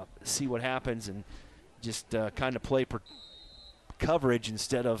see what happens and just kind of play coverage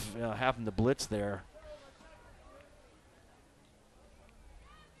instead of having the blitz there.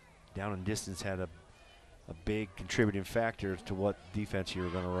 Down and distance had a big contributing factor to what defense you were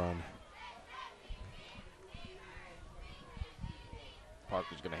going to run.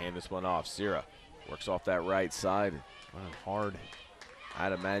 Parker's going to hand this one off. Sierra works off that right side. Running hard.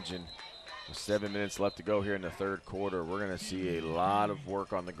 I'd imagine with 7 minutes left to go here in the 3rd quarter, we're going to see a lot of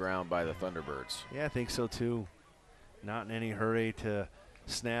work on the ground by the Thunderbirds. Yeah, I think so too. Not in any hurry to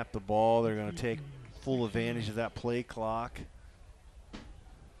snap the ball. They're going to take full advantage of that play clock.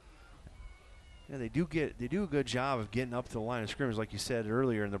 Yeah, they do a good job of getting up to the line of scrimmage. Like you said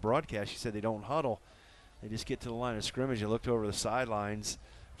earlier in the broadcast, you said they don't huddle. They just get to the line of scrimmage and looked over the sidelines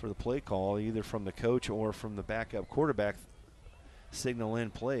for the play call, either from the coach or from the backup quarterback signal in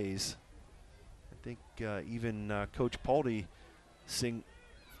plays. I think even Coach Paldy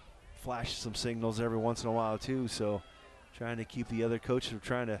flashed some signals every once in a while too, so trying to keep the other coaches from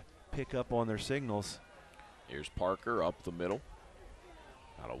trying to pick up on their signals. Here's Parker up the middle.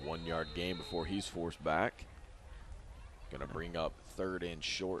 About a 1-yard gain before he's forced back. Going to bring up 3rd and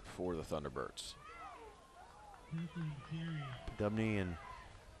short for the Thunderbirds. Dubney and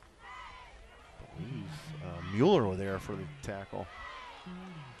I believe Mueller were there for the tackle.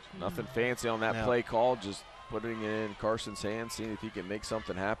 Nothing fancy on that play call, just putting it in Carson's hands, seeing if he can make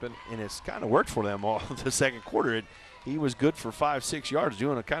something happen. And it's kind of worked for them all the second quarter. He was good for 5-6 yards,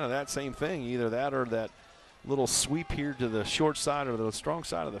 doing a kind of that same thing, either that or that little sweep here to the short side or the strong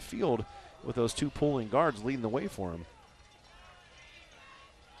side of the field with those two pulling guards leading the way for him.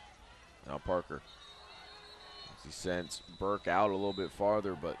 Now Parker, he sends Burke out a little bit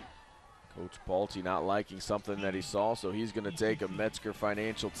farther, but Coach Paulty not liking something that he saw, so he's going to take a Metzger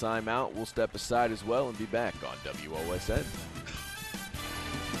financial timeout. We'll step aside as well and be back on WOSN.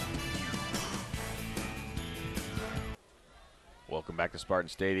 Welcome back to Spartan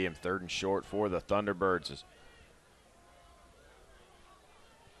Stadium. 3rd and short for the Thunderbirds.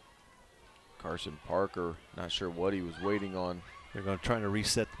 Carson Parker, not sure what he was waiting on. They're going to try to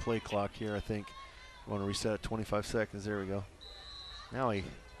reset the play clock here, I think. Want to reset at 25 seconds. There we go. Now he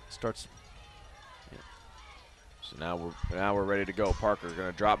starts. Yeah. So now we're ready to go. Parker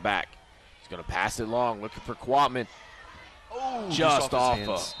going to drop back. He's going to pass it long, looking for Quatman. Oh, just off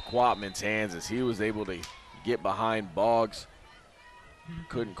of Quatman's hands as he was able to get behind Boggs.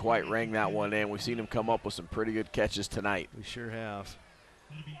 Couldn't quite ring that one in. We've seen him come up with some pretty good catches tonight. We sure have.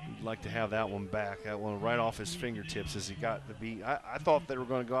 We'd like to have that one back. That one right off his fingertips as he got the beat. I thought they were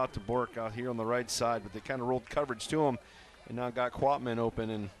going to go out to Bork out here on the right side, but they kind of rolled coverage to him and now got Quatman open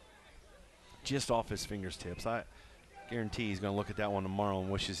and just off his fingertips. I guarantee he's going to look at that one tomorrow and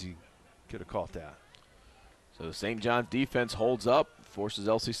wishes he could have caught that. So the St. John's defense holds up, forces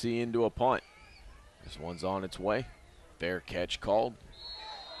LCC into a punt. This one's on its way. Fair catch called.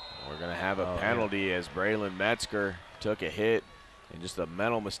 We're going to have a penalty as Braylon Metzger took a hit. And just a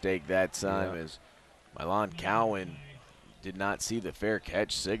mental mistake that time as Milan Cowan did not see the fair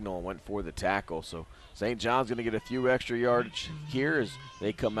catch signal and went for the tackle. So St. John's going to get a few extra yardage here as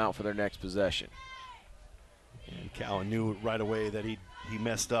they come out for their next possession. And Cowan knew right away that he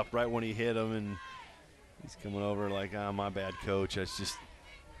messed up right when he hit him, and he's coming over like, my bad, coach. It's just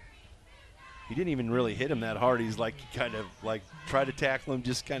he didn't even really hit him that hard. He's like kind of like tried to tackle him,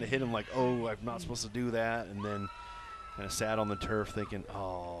 just kind of hit him like, oh, I'm not supposed to do that, and then kind of sat on the turf thinking,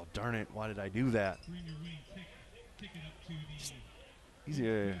 oh, darn it, why did I do that? He's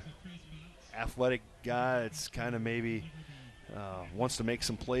a athletic guy. It's kind of maybe wants to make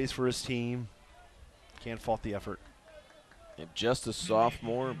some plays for his team. Can't fault the effort. And just a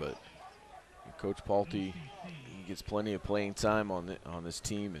sophomore, but Coach Paulty, he gets plenty of playing time on this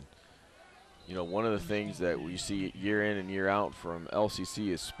team. And, you know, one of the things that we see year in and year out from LCC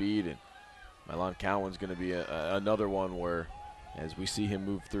is speed, and Milan Cowan's going to be another one where, as we see him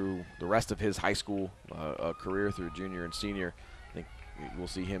move through the rest of his high school career through junior and senior, I think we'll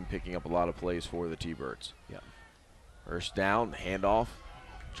see him picking up a lot of plays for the T-Birds. Yeah. First down, handoff,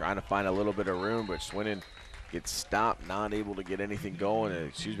 trying to find a little bit of room, but Swinnen gets stopped, not able to get anything going.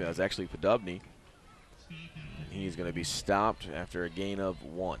 Excuse me, that was actually Podubny. He's going to be stopped after a gain of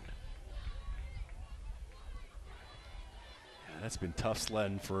 1. Yeah, that's been tough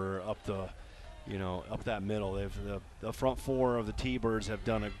sledding for up that middle. The front four of the T-Birds have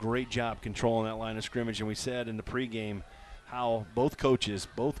done a great job controlling that line of scrimmage, and we said in the pregame how both coaches,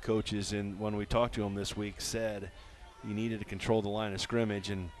 and when we talked to them this week, said you needed to control the line of scrimmage.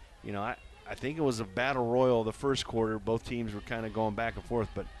 And, you know, I think it was a battle royal the first quarter. Both teams were kind of going back and forth,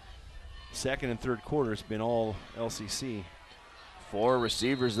 but second and third quarter it's been all LCC. 4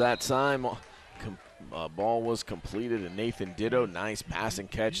 receivers that time. Ball was completed, and Nathan Ditto, nice passing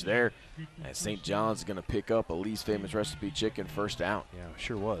catch there. And St. John's going to pick up a Lee's Famous Recipe chicken first down. Yeah,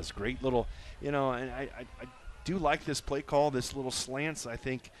 sure was. Great little, and I do like this play call, this little slants. I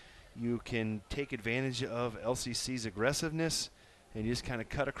think you can take advantage of LCC's aggressiveness and just kind of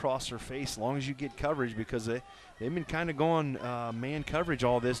cut across their face as long as you get coverage, because they've been kind of going man coverage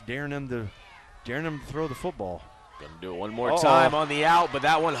all this, daring them to throw the football. Gonna do it one more time on the out, but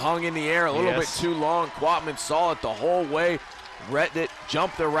that one hung in the air a little bit too long. Quatman saw it the whole way, read it,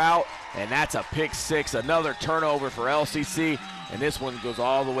 jumped the route, and that's a pick 6. Another turnover for LCC, and this one goes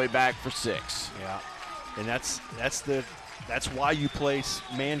all the way back for 6. Yeah, and that's why you place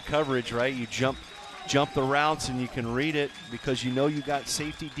man coverage, right? You jump the routes and you can read it because you know you got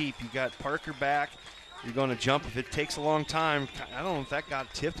safety deep. You got Parker back. You're going to jump. If it takes a long time, I don't know if that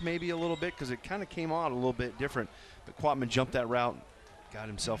got tipped maybe a little bit because it kind of came out a little bit different. But Quatman jumped that route, got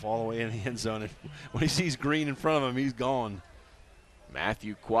himself all the way in the end zone. And when he sees green in front of him, he's gone.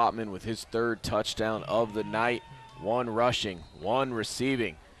 Matthew Quatman with his 3rd touchdown of the night. 1 rushing, 1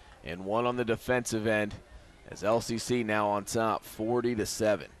 receiving, and 1 on the defensive end as LCC now on top,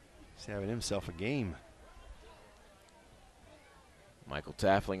 40-7. He's having himself a game. Michael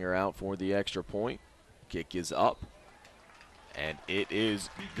Tafflinger out for the extra point. Kick is up, and it is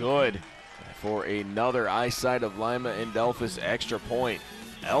good for another eyesight of Lima and Delphus extra point.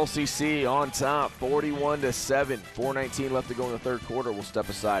 LCC on top, 41-7. 4:19 left to go in the third quarter. We'll step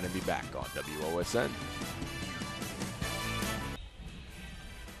aside and be back on WOSN.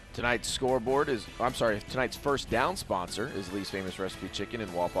 Tonight's tonight's first down sponsor is Lee's Famous Recipe Chicken in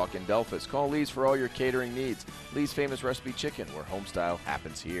Wapak and Delphus. Call Lee's for all your catering needs. Lee's Famous Recipe Chicken, where homestyle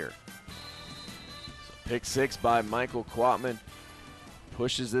happens here. So pick 6 by Michael Quatman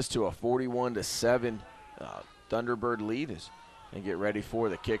pushes this to a 41-7 Thunderbird lead and get ready for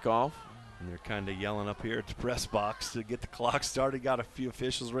the kickoff. And they're kind of yelling up here at the press box to get the clock started. Got a few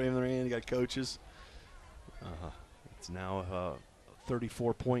officials raising their hand. Got coaches. It's now a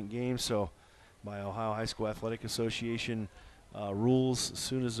 34-point game. So by Ohio High School Athletic Association rules, as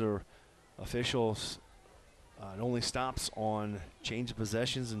soon as the officials, it only stops on change of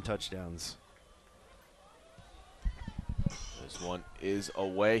possessions and touchdowns. This one is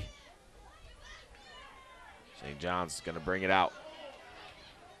away. St. John's is going to bring it out.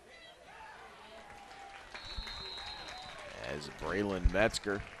 As Braylon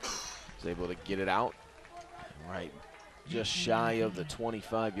Metzger is able to get it out right just shy of the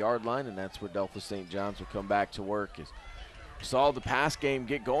 25-yard line, and that's where Delphus St. John's will come back to work. As we saw the pass game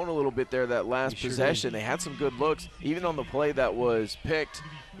get going a little bit there that last possession. They had some good looks. Even on the play that was picked,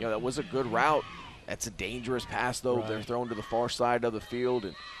 that was a good route. That's a dangerous pass, though. Right. They're thrown to the far side of the field,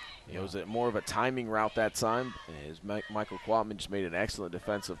 and it was more of a timing route that time. As Michael Quatman just made an excellent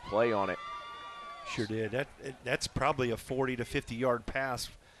defensive play on it. Sure did. That's probably a 40 to 50-yard pass,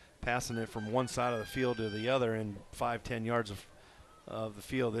 passing it from one side of the field to the other in 5-10 yards of the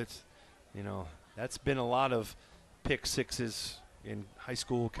field. It's, that's been a lot of pick sixes in high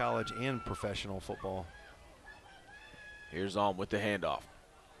school, college, and professional football. Here's on with the handoff.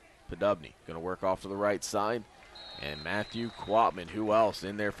 Podubny going to work off to the right side. And Matthew Quatman, who else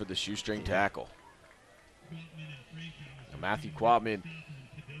in there for the shoestring tackle? Now, Matthew Quatman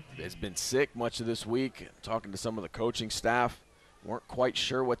has been sick much of this week. Talking to some of the coaching staff, weren't quite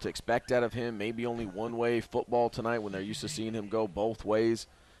sure what to expect out of him. Maybe only one-way football tonight when they're used to seeing him go both ways.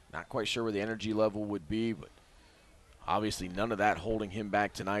 Not quite sure where the energy level would be, but obviously none of that holding him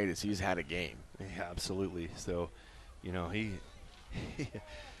back tonight as he's had a game. Yeah, absolutely. So,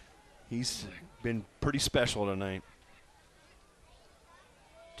 he's been pretty special tonight.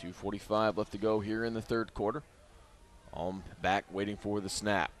 2:45 left to go here in the third quarter. Back waiting for the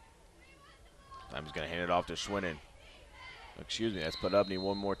snap. Time he's going to hand it off to Schwinnon. Excuse me, that's Podubny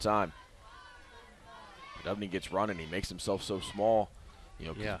one more time. Podubny gets running. He makes himself so small. He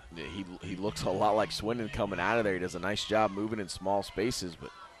looks a lot like Swindon coming out of there. He does a nice job moving in small spaces,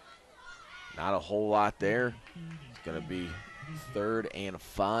 but not a whole lot there. It's going to be 3rd and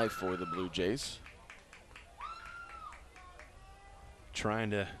 5 for the Blue Jays.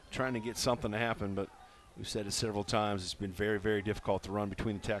 Trying to get something to happen, but we've said it several times. It's been very, very difficult to run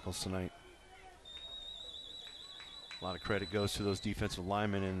between the tackles tonight. A lot of credit goes to those defensive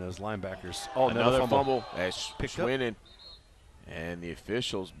linemen and those linebackers. Oh, another fumble. As Schwinnon, and the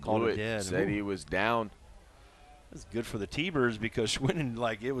officials blew it, dead. Said he was down. That's good for the T-Birds because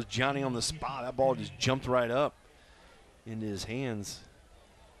Schwinnon, it was Johnny on the spot. That ball just jumped right up into his hands.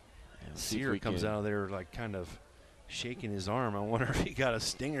 And Sear comes out of there kind of shaking his arm. I wonder if he got a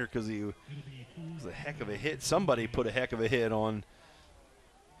stinger because it was a heck of a hit. Somebody put a heck of a hit on.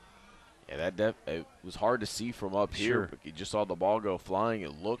 Yeah, it was hard to see from up here. But you just saw the ball go flying.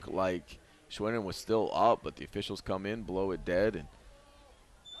 It looked like Schwinnon was still up, but the officials come in, blow it dead, and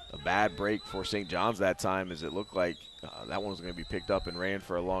a bad break for St. John's that time, as it looked like that one was going to be picked up and ran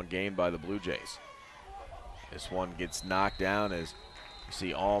for a long gain by the Blue Jays. This one gets knocked down as you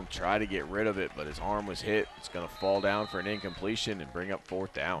see Alm try to get rid of it, but his arm was hit. It's going to fall down for an incompletion and bring up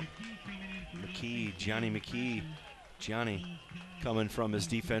 4th down. Johnny McKee coming from his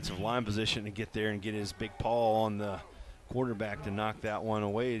defensive line position to get there and get his big paw on the quarterback to knock that one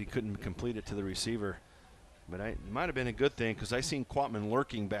away. He couldn't complete it to the receiver. But it might have been a good thing because I seen Quatman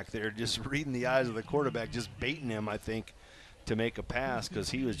lurking back there, just reading the eyes of the quarterback, just baiting him, I think, to make a pass because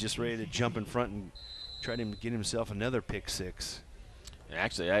he was just ready to jump in front and try to get himself another pick 6. And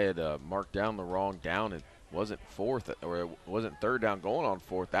actually, I had marked down the wrong down. It wasn't 4th, or it wasn't 3rd down going on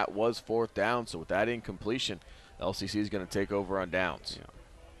 4th. That was 4th down, so with that incompletion, LCC is going to take over on downs. Yeah.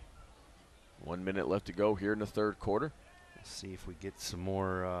 1 minute left to go here in the third quarter. Let's see if we get some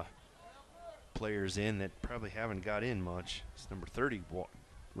more players in that probably haven't got in much. It's number 30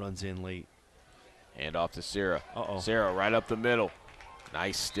 runs in late. Hand off to Sarah. Uh-oh. Sarah right up the middle.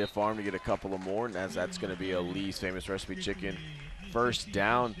 Nice stiff arm to get a couple of more, and as that's going to be a Lee's Famous Recipe Chicken first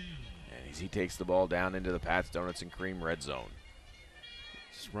down. And he takes the ball down into the Pat's Donuts and Cream red zone.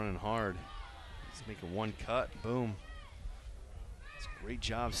 Just running hard. He's making one cut. Boom. It's a great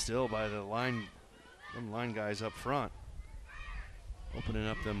job still by the line guys up front, opening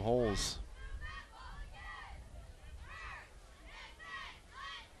up them holes.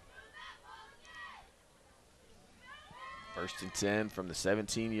 First and 10 from the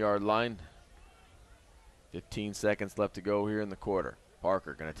 17-yard line. 15 seconds left to go here in the quarter.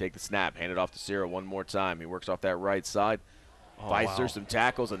 Parker going to take the snap, hand it off to Cira one more time. He works off that right side, fights through some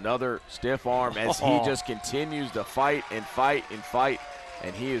tackles, another stiff arm as he just continues to fight and fight and fight,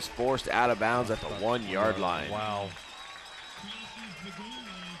 and he is forced out of bounds at the 1-yard line. Wow.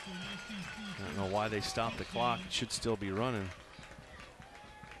 I don't know why they stopped the clock. It should still be running.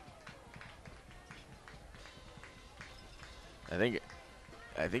 I think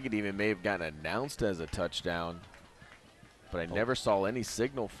it even may have gotten announced as a touchdown, but I never saw any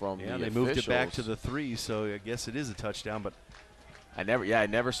signal from the officials. Yeah, they moved it back to the 3, so I guess it is a touchdown. But I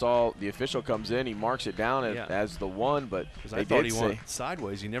never saw the official comes in. He marks it down as the 1, but I thought he went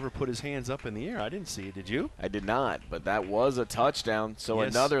sideways. He never put his hands up in the air. I didn't see it. Did you? I did not, but that was a touchdown. So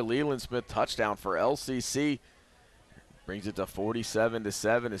another Leland Smith touchdown for LCC. Brings it to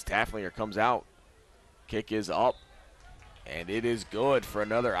 47-7 as Tafflinger comes out. Kick is up. And it is good for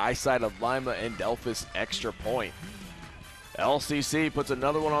another eyesight of Lima and Delphus extra point. LCC puts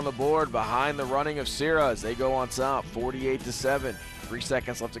another one on the board behind the running of Cira as they go on top, 48-7. 3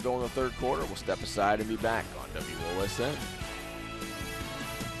 seconds left to go in the third quarter. We'll step aside and be back on WOSN.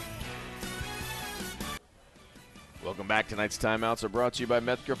 Welcome back. Tonight's timeouts are brought to you by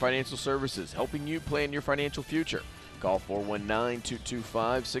Methcare Financial Services, helping you plan your financial future. Call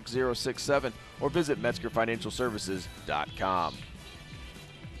 419-225-6067 or visit MetzgerFinancialServices.com.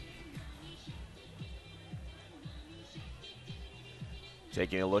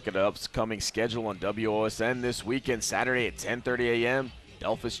 Taking a look at the upcoming schedule on WOSN this weekend, Saturday at 10:30 a.m.,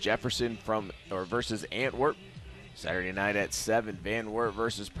 Delphus Jefferson versus Antwerp. Saturday night at 7, Van Wert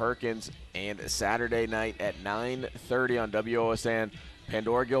versus Perkins. And Saturday night at 9:30 on WOSN,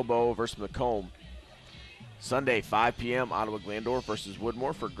 Pandora Gilboa versus Macomb. Sunday, 5 p.m., Ottawa Glandorf versus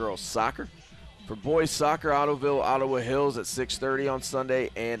Woodmore for girls soccer. For boys soccer, Ottoville, Ottawa Hills at 6:30 on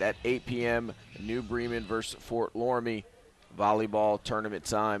Sunday. And at 8 p.m., New Bremen versus Fort Loramie. Volleyball tournament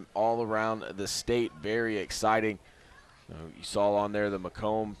time all around the state. Very exciting. You saw on there the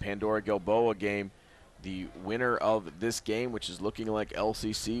Macomb Pandora Gilboa game. The winner of this game, which is looking like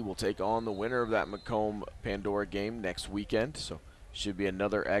LCC, will take on the winner of that Macomb Pandora game next weekend. So should be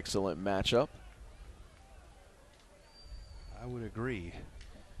another excellent matchup. I would agree.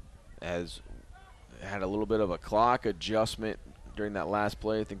 As had a little bit of a clock adjustment during that last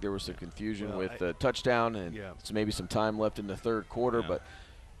play. I think there was some confusion with the touchdown and so maybe some time left in the third quarter, but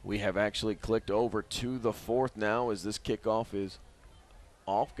we have actually clicked over to the fourth now as this kickoff is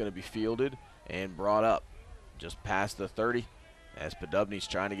off, going to be fielded and brought up just past the 30 as Podubny's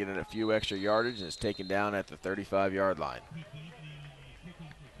trying to get in a few extra yardage and is taken down at the 35-yard line.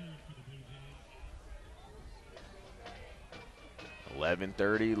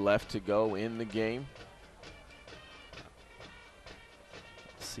 .11:30 left to go in the game.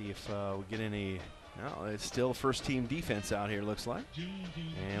 Let's see if we get any. No, it's still first team defense out here, looks like.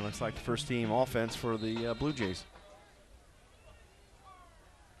 And looks like the first team offense for the Blue Jays.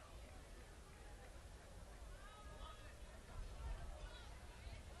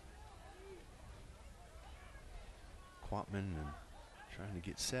 Quatman and trying to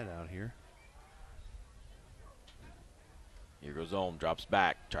get set out here. Here goes Ohm, drops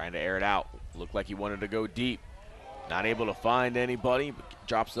back, trying to air it out. Looked like he wanted to go deep. Not able to find anybody, but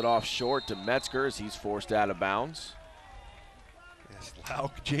drops it off short to Metzger as he's forced out of bounds. Yes,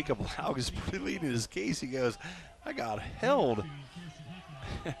 Jacob Laug is pleading his case. He goes, I got held.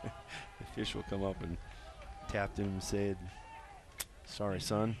 The official come up and tapped him and said, sorry,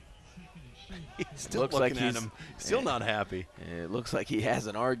 son. He's still looking at him. Still not happy. It looks like he has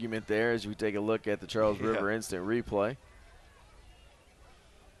an argument there as we take a look at the Charles River instant replay.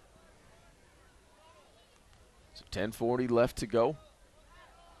 So 10:40 left to go.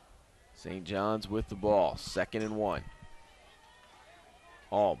 St. John's with the ball, 2nd and 1.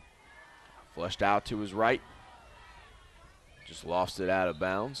 Alm flushed out to his right. Just lost it out of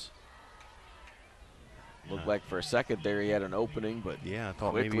bounds. Looked like for a second there he had an opening, but I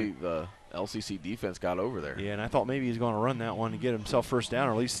thought quickly maybe the LCC defense got over there. Yeah, and I thought maybe he's going to run that one to get himself first down,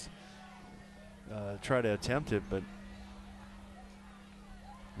 or at least try to attempt it, but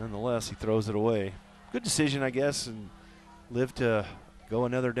nonetheless, he throws it away. Good decision, I guess, and lived to go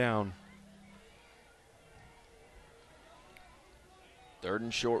another down. 3rd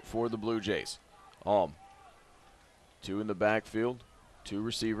and short for the Blue Jays. 2 in the backfield, 2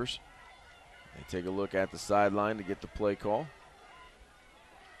 receivers. They take a look at the sideline to get the play call.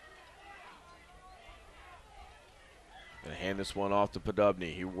 Gonna hand this one off to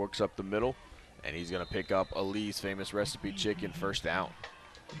Podubny. He works up the middle, and he's gonna pick up Ali's famous recipe chicken, 1st down.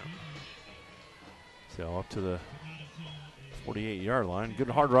 So up to the 48-yard line. Good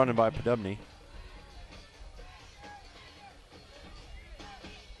hard running by Podubny.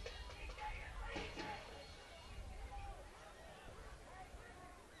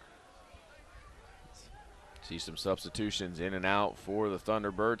 See some substitutions in and out for the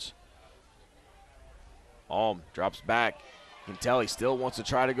Thunderbirds. Alm drops back. You can tell he still wants to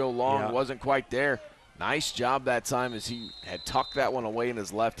try to go long. Yeah. Wasn't quite there. Nice job that time as he had tucked that one away in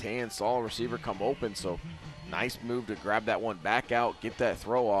his left hand. Saw a receiver come open, so nice move to grab that one back out, get that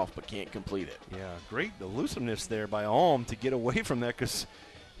throw off, but can't complete it. Yeah, great elusiveness there by Alm to get away from that, because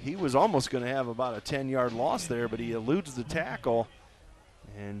he was almost going to have about a 10-yard loss there, but he eludes the tackle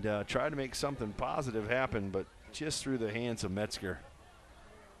and tried to make something positive happen, but just through the hands of Metzger.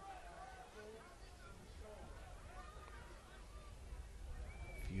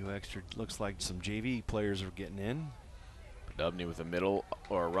 Few extra, looks like some JV players are getting in. Podubny with a middle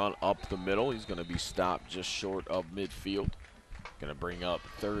or a run up the middle. He's going to be stopped just short of midfield. Going to bring up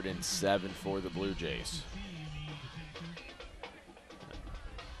 3rd and 7 for the Blue Jays.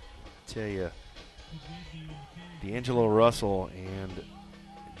 Tell you, D'Angelo Russell and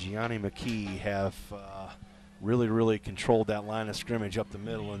Gianni McKee have really controlled that line of scrimmage up the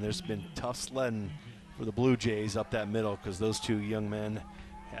middle, and there's been tough sledding for the Blue Jays up that middle, because those 2 young men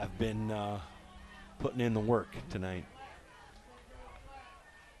have been putting in the work tonight.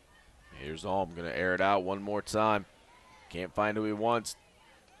 Here's Alm, going to air it out one more time. Can't find who he wants.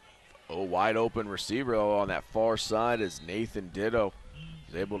 Oh, wide open receiver on that far side is Nathan Ditto.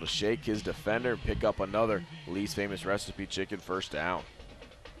 He's able to shake his defender, pick up another Lee's famous recipe chicken, 1st down.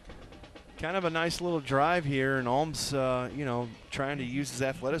 Kind of a nice little drive here, and Alm's, you know, trying to use his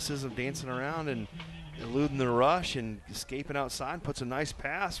athleticism, dancing around and eluding the rush and escaping outside. Puts a nice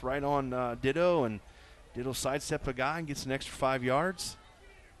pass right on Ditto, and Ditto sidesteps a guy and gets an extra 5 yards.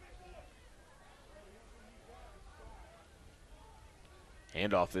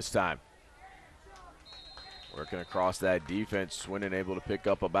 Handoff this time. Working across that defense. Swinton able to pick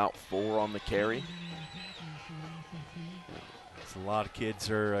up about 4 on the carry. A lot of kids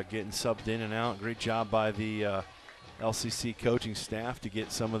are getting subbed in and out. Great job by the LCC coaching staff to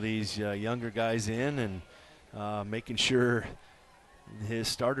get some of these younger guys in and making sure his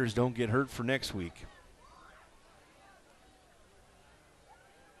starters don't get hurt for next week.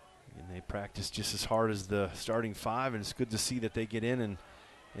 And they practice just as hard as the starting 5, and it's good to see that they get in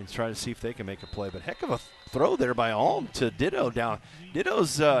and try to see if they can make a play. But heck of a throw there by Alm to Ditto down.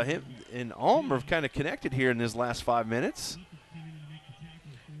 Ditto's him and Alm are kind of connected here in his last 5 minutes.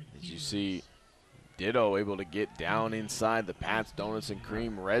 As you see, Ditto able to get down inside the Pat's Donuts and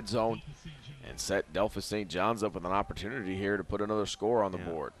Cream red zone and set Delphus St. John's up with an opportunity here to put another score on the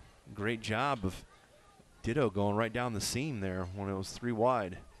board. Great job of Ditto going right down the seam there when it was 3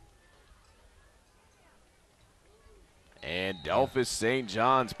 wide. And Delphus St.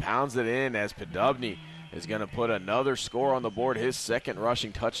 John's pounds it in as Podubny is going to put another score on the board, his 2nd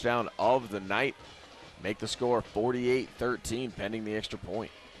rushing touchdown of the night. Make the score 48-13 pending the extra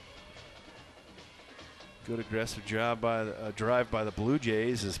point. Good aggressive job by the drive by the Blue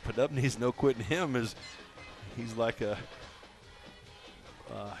Jays, as Podubny's no quitting him, as he's like a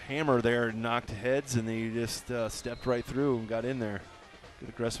hammer there and knocked heads, and then he just stepped right through and got in there. Good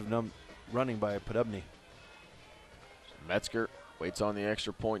aggressive running by Podubny. Metzger waits on the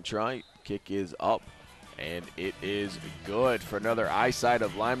extra point try. Kick is up, and it is good for another eyesight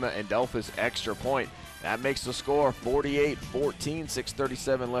of Lima and Delphus extra point. That makes the score 48-14,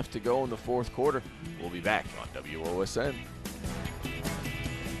 6:37 left to go in the 4th quarter. We'll be back on WOSN.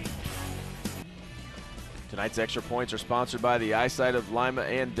 Tonight's extra points are sponsored by the Eyesight of Lima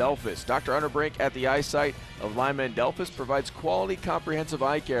and Delphus. Dr. Underbrink at the Eyesight of Lima and Delphus provides quality comprehensive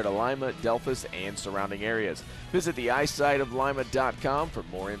eye care to Lima, Delphus, and surrounding areas. Visit theeyesightoflima.com for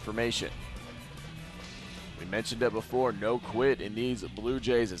more information. We mentioned it before, no quit in these Blue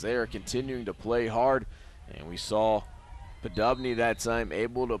Jays as they are continuing to play hard. And we saw Podubny that time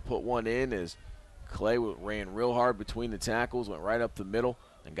able to put one in as Clay ran real hard between the tackles, went right up the middle,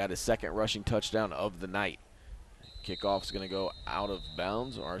 and got his 2nd rushing touchdown of the night. Kickoff's going to go out of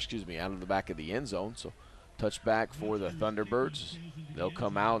bounds, or excuse me, out of the back of the end zone. So touchback for the Thunderbirds. They'll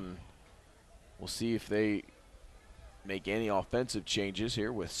come out and we'll see if they make any offensive changes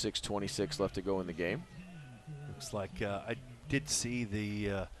here with 6:26 left to go in the game. Looks like I did see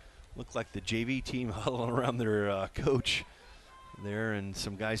the looked like the JV team huddling around their coach there, and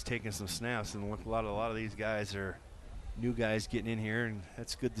some guys taking some snaps. And look, a lot of these guys are new guys getting in here, and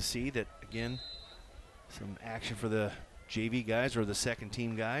that's good to see. That again, some action for the JV guys or the second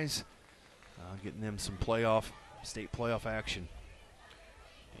team guys, getting them some state playoff action.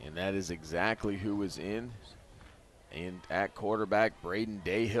 And that is exactly who is in. And at quarterback, Braden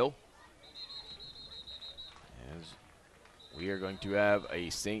Dayhill. As we are going to have a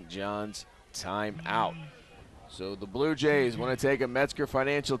St. John's timeout. So the Blue Jays want to take a Metzger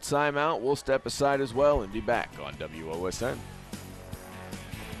Financial timeout. We'll step aside as well and be back on WOSN.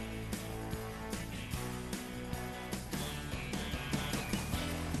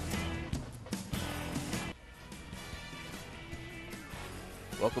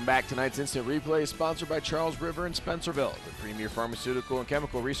 Welcome back. Tonight's Instant Replay is sponsored by Charles River in Spencerville. The premier pharmaceutical and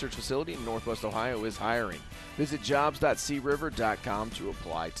chemical research facility in Northwest Ohio is hiring. Visit jobs.criver.com to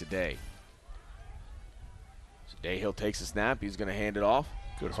apply today. So Dayhill takes a snap. He's going to hand it off.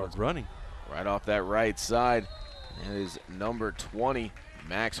 Good hard running. Right off that right side. That is number 20,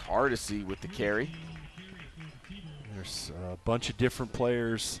 Max Hardesty with the carry. There's a bunch of different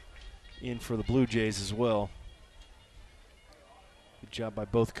players in for the Blue Jays as well. Good job by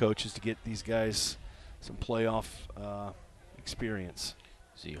both coaches to get these guys some playoff experience.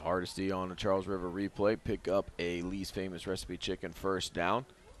 See Hardesty on the Charles River replay pick up a Lee's Famous Recipe Chicken first down.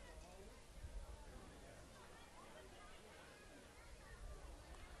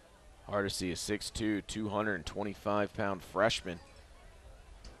 Hardesty is 6'2", 225-pound freshman.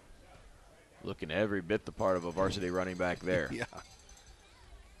 Looking every bit the part of a varsity running back there. Yeah.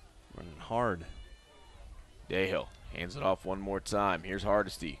 Running hard. Dayhill hands it off one more time. Here's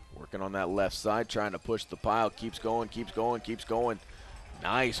Hardesty working on that left side, trying to push the pile. Keeps going, keeps going, keeps going.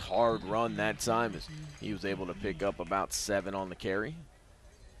 Nice hard run that time as he was able to pick up about 7 on the carry.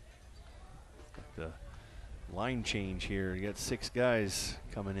 The line change here. You got 6 guys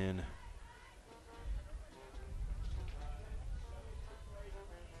coming in.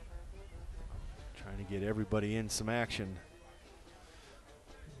 Trying to get everybody in some action.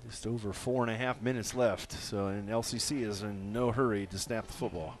 Just over 4.5 minutes left, so and LCC is in no hurry to snap the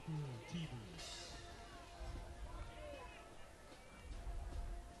football.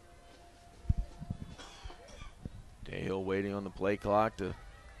 Dayhill waiting on the play clock to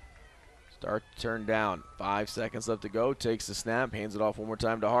start to turn down. 5 seconds left to go. Takes the snap, hands it off one more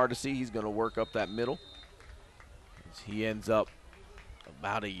time to Hardesty. He's going to work up that middle. As he ends up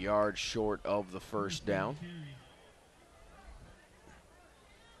about a yard short of the first down.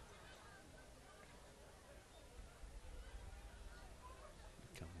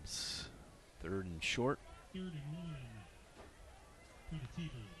 Comes 3rd and short.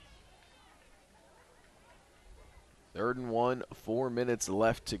 3rd and 1, 4 minutes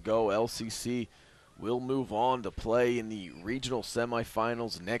left to go. LCC will move on to play in the regional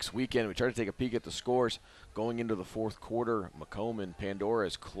semifinals next weekend. We try to take a peek at the scores going into the 4th quarter. Macomb and Pandora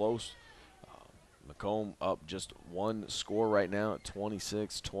is close. Macomb up just 1 score right now at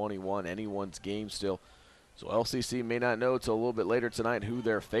 26-21. Anyone's game still. So LCC may not know until a little bit later tonight who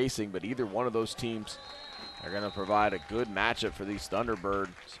they're facing, but either one of those teams are going to provide a good matchup for these Thunderbirds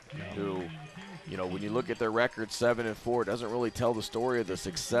who, you know, when you look at their record 7-4, it doesn't really tell the story of the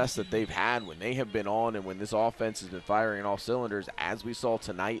success that they've had when they have been on and when this offense has been firing on all cylinders. As we saw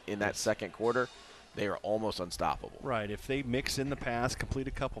tonight in that 2nd quarter, they are almost unstoppable. Right. If they mix in the pass, complete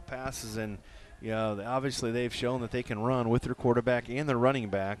a couple passes, and obviously they've shown that they can run with their quarterback and their running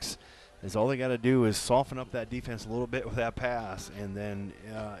backs. Is all they got to do is soften up that defense a little bit with that pass, and then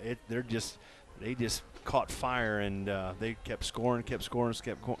they just caught fire, and they kept scoring.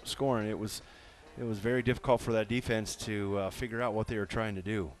 It was very difficult for that defense to figure out what they were trying to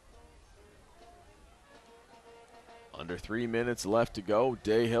do. Under 3 minutes left to go.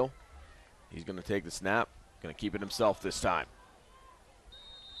 Dayhill, he's going to take the snap, going to keep it himself this time.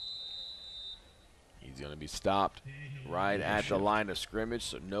 He's going to be stopped right at the line of scrimmage,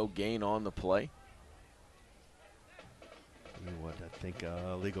 so no gain on the play. I think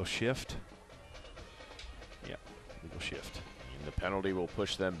legal shift. Yeah, legal shift. And the penalty will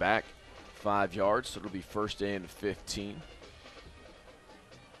push them back 5 yards, so it'll be 1st and 15.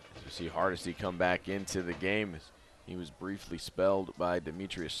 As you see Hardesty come back into the game, as he was briefly spelled by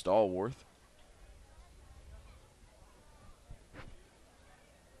Demetrius Stallworth.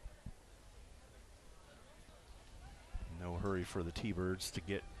 No hurry for the T-Birds to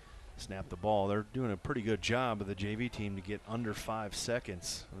snap the ball. They're doing a pretty good job of the JV team to get under 5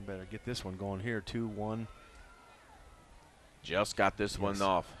 seconds. We better get this one going here. 2-1. Just got this one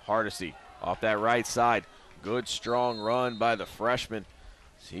off. Hardesty off that right side. Good, strong run by the freshman.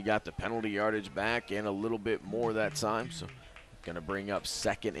 He got the penalty yardage back and a little bit more that time. So going to bring up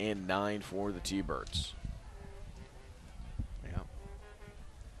 2nd and 9 for the T-Birds. Yeah.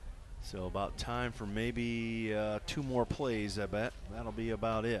 So about time for maybe 2 more plays, I bet. That'll be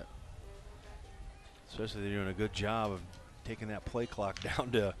about it. Especially they're doing a good job of taking that play clock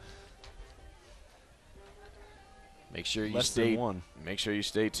down to Make sure you less than 1. Make sure you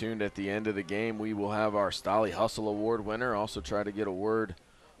stay tuned at the end of the game. We will have our Stolly Hustle Award winner. Also try to get a word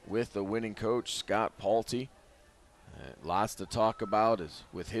with the winning coach, Scott Paulty. Lots to talk about is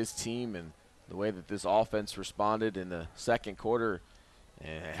with his team and the way that this offense responded in the second quarter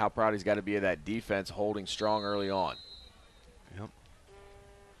and how proud he's got to be of that defense holding strong early on. Yep.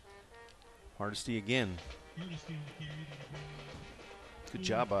 Hardesty again. Good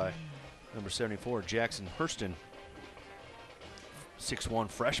job by number 74, Jackson Hurston. 6'1"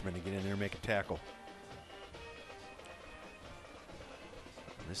 freshman to get in there and make a tackle.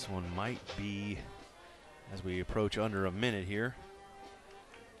 This one might be, as we approach under a minute here.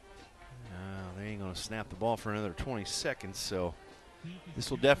 They ain't going to snap the ball for another 20 seconds, so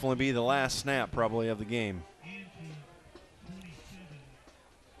this will definitely be the last snap probably of the game.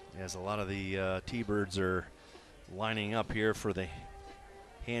 As a lot of the T-Birds are lining up here for the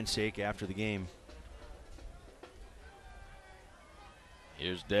handshake after the game.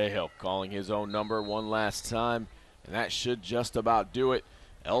 Here's Dayhill calling his own number one last time, and that should just about do it.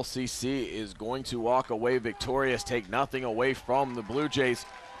 LCC is going to walk away victorious, take nothing away from the Blue Jays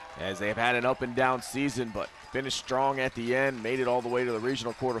as they've had an up and down season, but finished strong at the end, made it all the way to the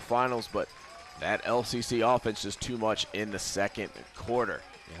regional quarterfinals, but that LCC offense just too much in the second quarter.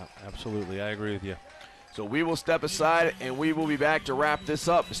 Yeah, absolutely. I agree with you. So we will step aside and we will be back to wrap this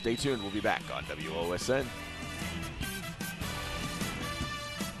up. Stay tuned. We'll be back on WOSN.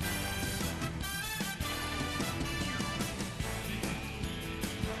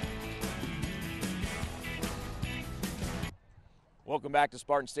 Welcome back to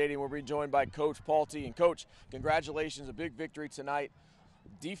Spartan Stadium. We're being joined by Coach Paulty. And Coach, congratulations, a big victory tonight.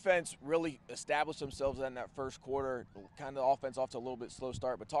 Defense really established themselves in that first quarter. Kind of the offense off to a little bit slow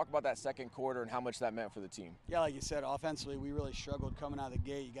start, but talk about that second quarter and how much that meant for the team. Yeah, like you said, offensively we really struggled coming out of the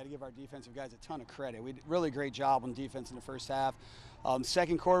gate. You got to give our defensive guys a ton of credit. We did a really great job on defense in the first half.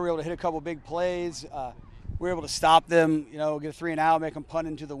 Second quarter, we were able to hit a couple big plays. We were able to stop them, you know, get a 3 and out, make them punt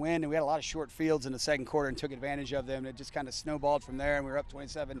into the wind, and we had a lot of short fields in the second quarter and took advantage of them. And it just kind of snowballed from there, and we were up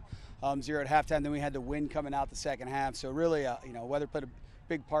 27-0 at halftime. Then we had the wind coming out the second half. So really, you know, weather played a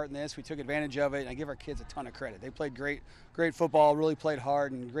big part in this. We took advantage of it, and I give our kids a ton of credit. They played great football, really played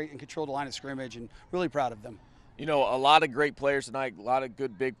hard and controlled the line of scrimmage, and really proud of them. You know, a lot of great players tonight, a lot of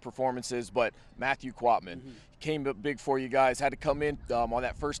good big performances, but Matthew Quatman came up big for you guys, had to come in on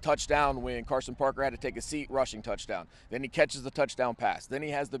that first touchdown when Carson Parker had to take a seat, rushing touchdown. Then he catches the touchdown pass. Then he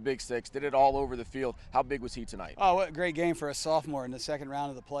has the big six, did it all over the field. How big was he tonight? Oh, what a great game for a sophomore in the second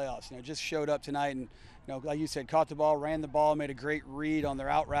round of the playoffs. You know, just showed up tonight and, you know, like you said, caught the ball, ran the ball, made a great read on their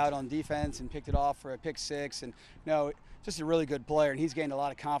out route on defense and picked it off for a pick six. And, you know, just a really good player, and he's gained a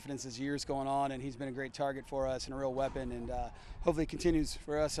lot of confidence as years going on, and he's been a great target for us and a real weapon, and hopefully continues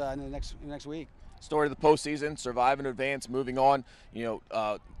for us in the next week. Story of the postseason, survive and advance, moving on. You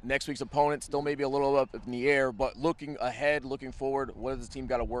know, next week's opponent still maybe a little up in the air, but looking ahead, looking forward, what does the team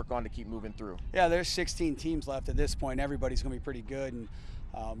got to work on to keep moving through? Yeah, there's 16 teams left at this point. Everybody's going to be pretty good, and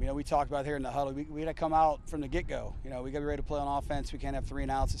you know, we talked about here in the huddle, we got to come out from the get-go. You know, we got to be ready to play on offense. We can't have 3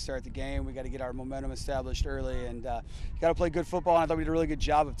 and outs to start the game. We got to get our momentum established early, and you got to play good football. And I thought we did a really good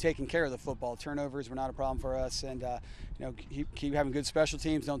job of taking care of the football. Turnovers were not a problem for us, and you know, keep having good special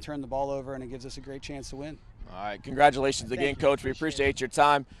teams. Don't turn the ball over, and it gives us a great chance to win. All right, congratulations again, Coach. We appreciate your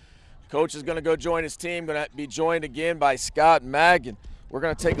time. Coach is going to go join his team. Going to be joined again by Scott Mag, and we're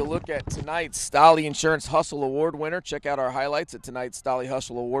going to take a look at tonight's Stolly Insurance Hustle Award winner. Check out our highlights at tonight's Stolly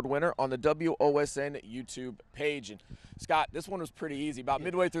Hustle Award winner on the WOSN YouTube page. And Scott, this one was pretty easy. About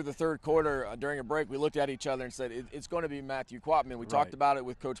midway through the third quarter, during a break, we looked at each other and said, it's going to be Matthew Quatman. We talked about it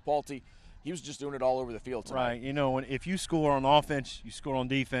with Coach Paulty. He was just doing it all over the field tonight. Right. You know, if you score on offense, you score on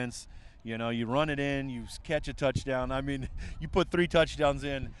defense. You know, you run it in, you catch a touchdown. I mean, you put 3 touchdowns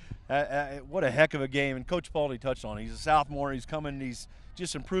in. What a heck of a game. And Coach Paulty touched on it. He's a sophomore. He's coming. He's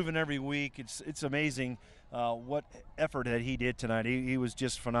just improving every week. It's amazing what effort that he did tonight. He was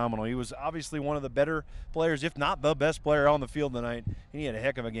just phenomenal. He was obviously one of the better players, if not the best player on the field tonight. And he had a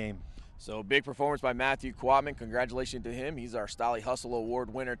heck of a game. So big performance by Matthew Quatman. Congratulations to him. He's our Stolly Hustle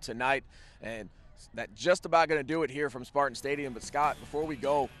Award winner tonight. And that's just about going to do it here from Spartan Stadium. But Scott, before we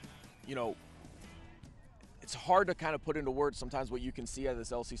go, you know, it's hard to kind of put into words sometimes what you can see out of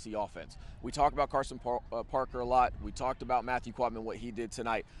this LCC offense. We talk about Carson Parker a lot. We talked about Matthew Quatman, what he did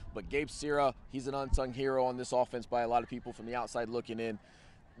tonight. But Gabe Sierra, he's an unsung hero on this offense by a lot of people from the outside looking in.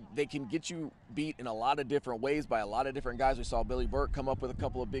 They can get you beat in a lot of different ways by a lot of different guys. We saw Billy Burke come up with a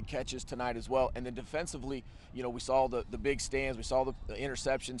couple of big catches tonight as well. And then defensively, you know, we saw the big stands. We saw the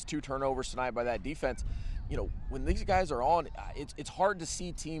interceptions, 2 turnovers tonight by that defense. You know, when these guys are on, it's hard to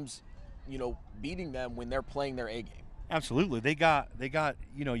see teams, you know, beating them when they're playing their A game. Absolutely. They got,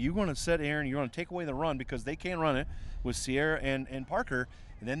 you know, you're going to set Aaron, you're going to take away the run because they can run it with Sierra and Parker.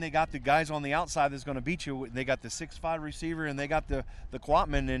 And then they got the guys on the outside that's going to beat you. They got the 6'5" receiver and they got the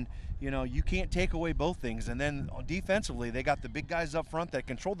Quatman, and, you know, you can't take away both things. And then defensively, they got the big guys up front that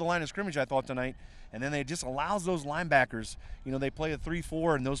controlled the line of scrimmage, I thought, tonight. And then they just allows those linebackers, you know, they play a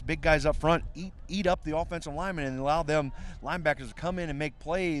 3-4, and those big guys up front eat up the offensive linemen and allow them linebackers to come in and make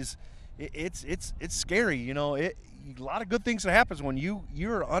plays. It's scary, you know. A lot of good things that happens when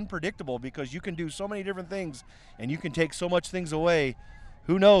you're unpredictable because you can do so many different things and you can take so much things away.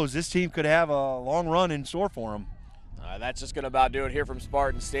 Who knows? This team could have a long run in store for them. That's just going to about do it here from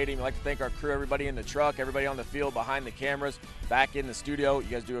Spartan Stadium. I'd like to thank our crew, everybody in the truck, everybody on the field, behind the cameras, back in the studio. You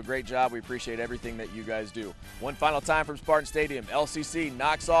guys do a great job. We appreciate everything that you guys do. One final time from Spartan Stadium. LCC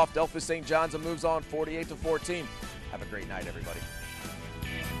knocks off Delphos St. John's and moves on 48-14. Have a great night, everybody.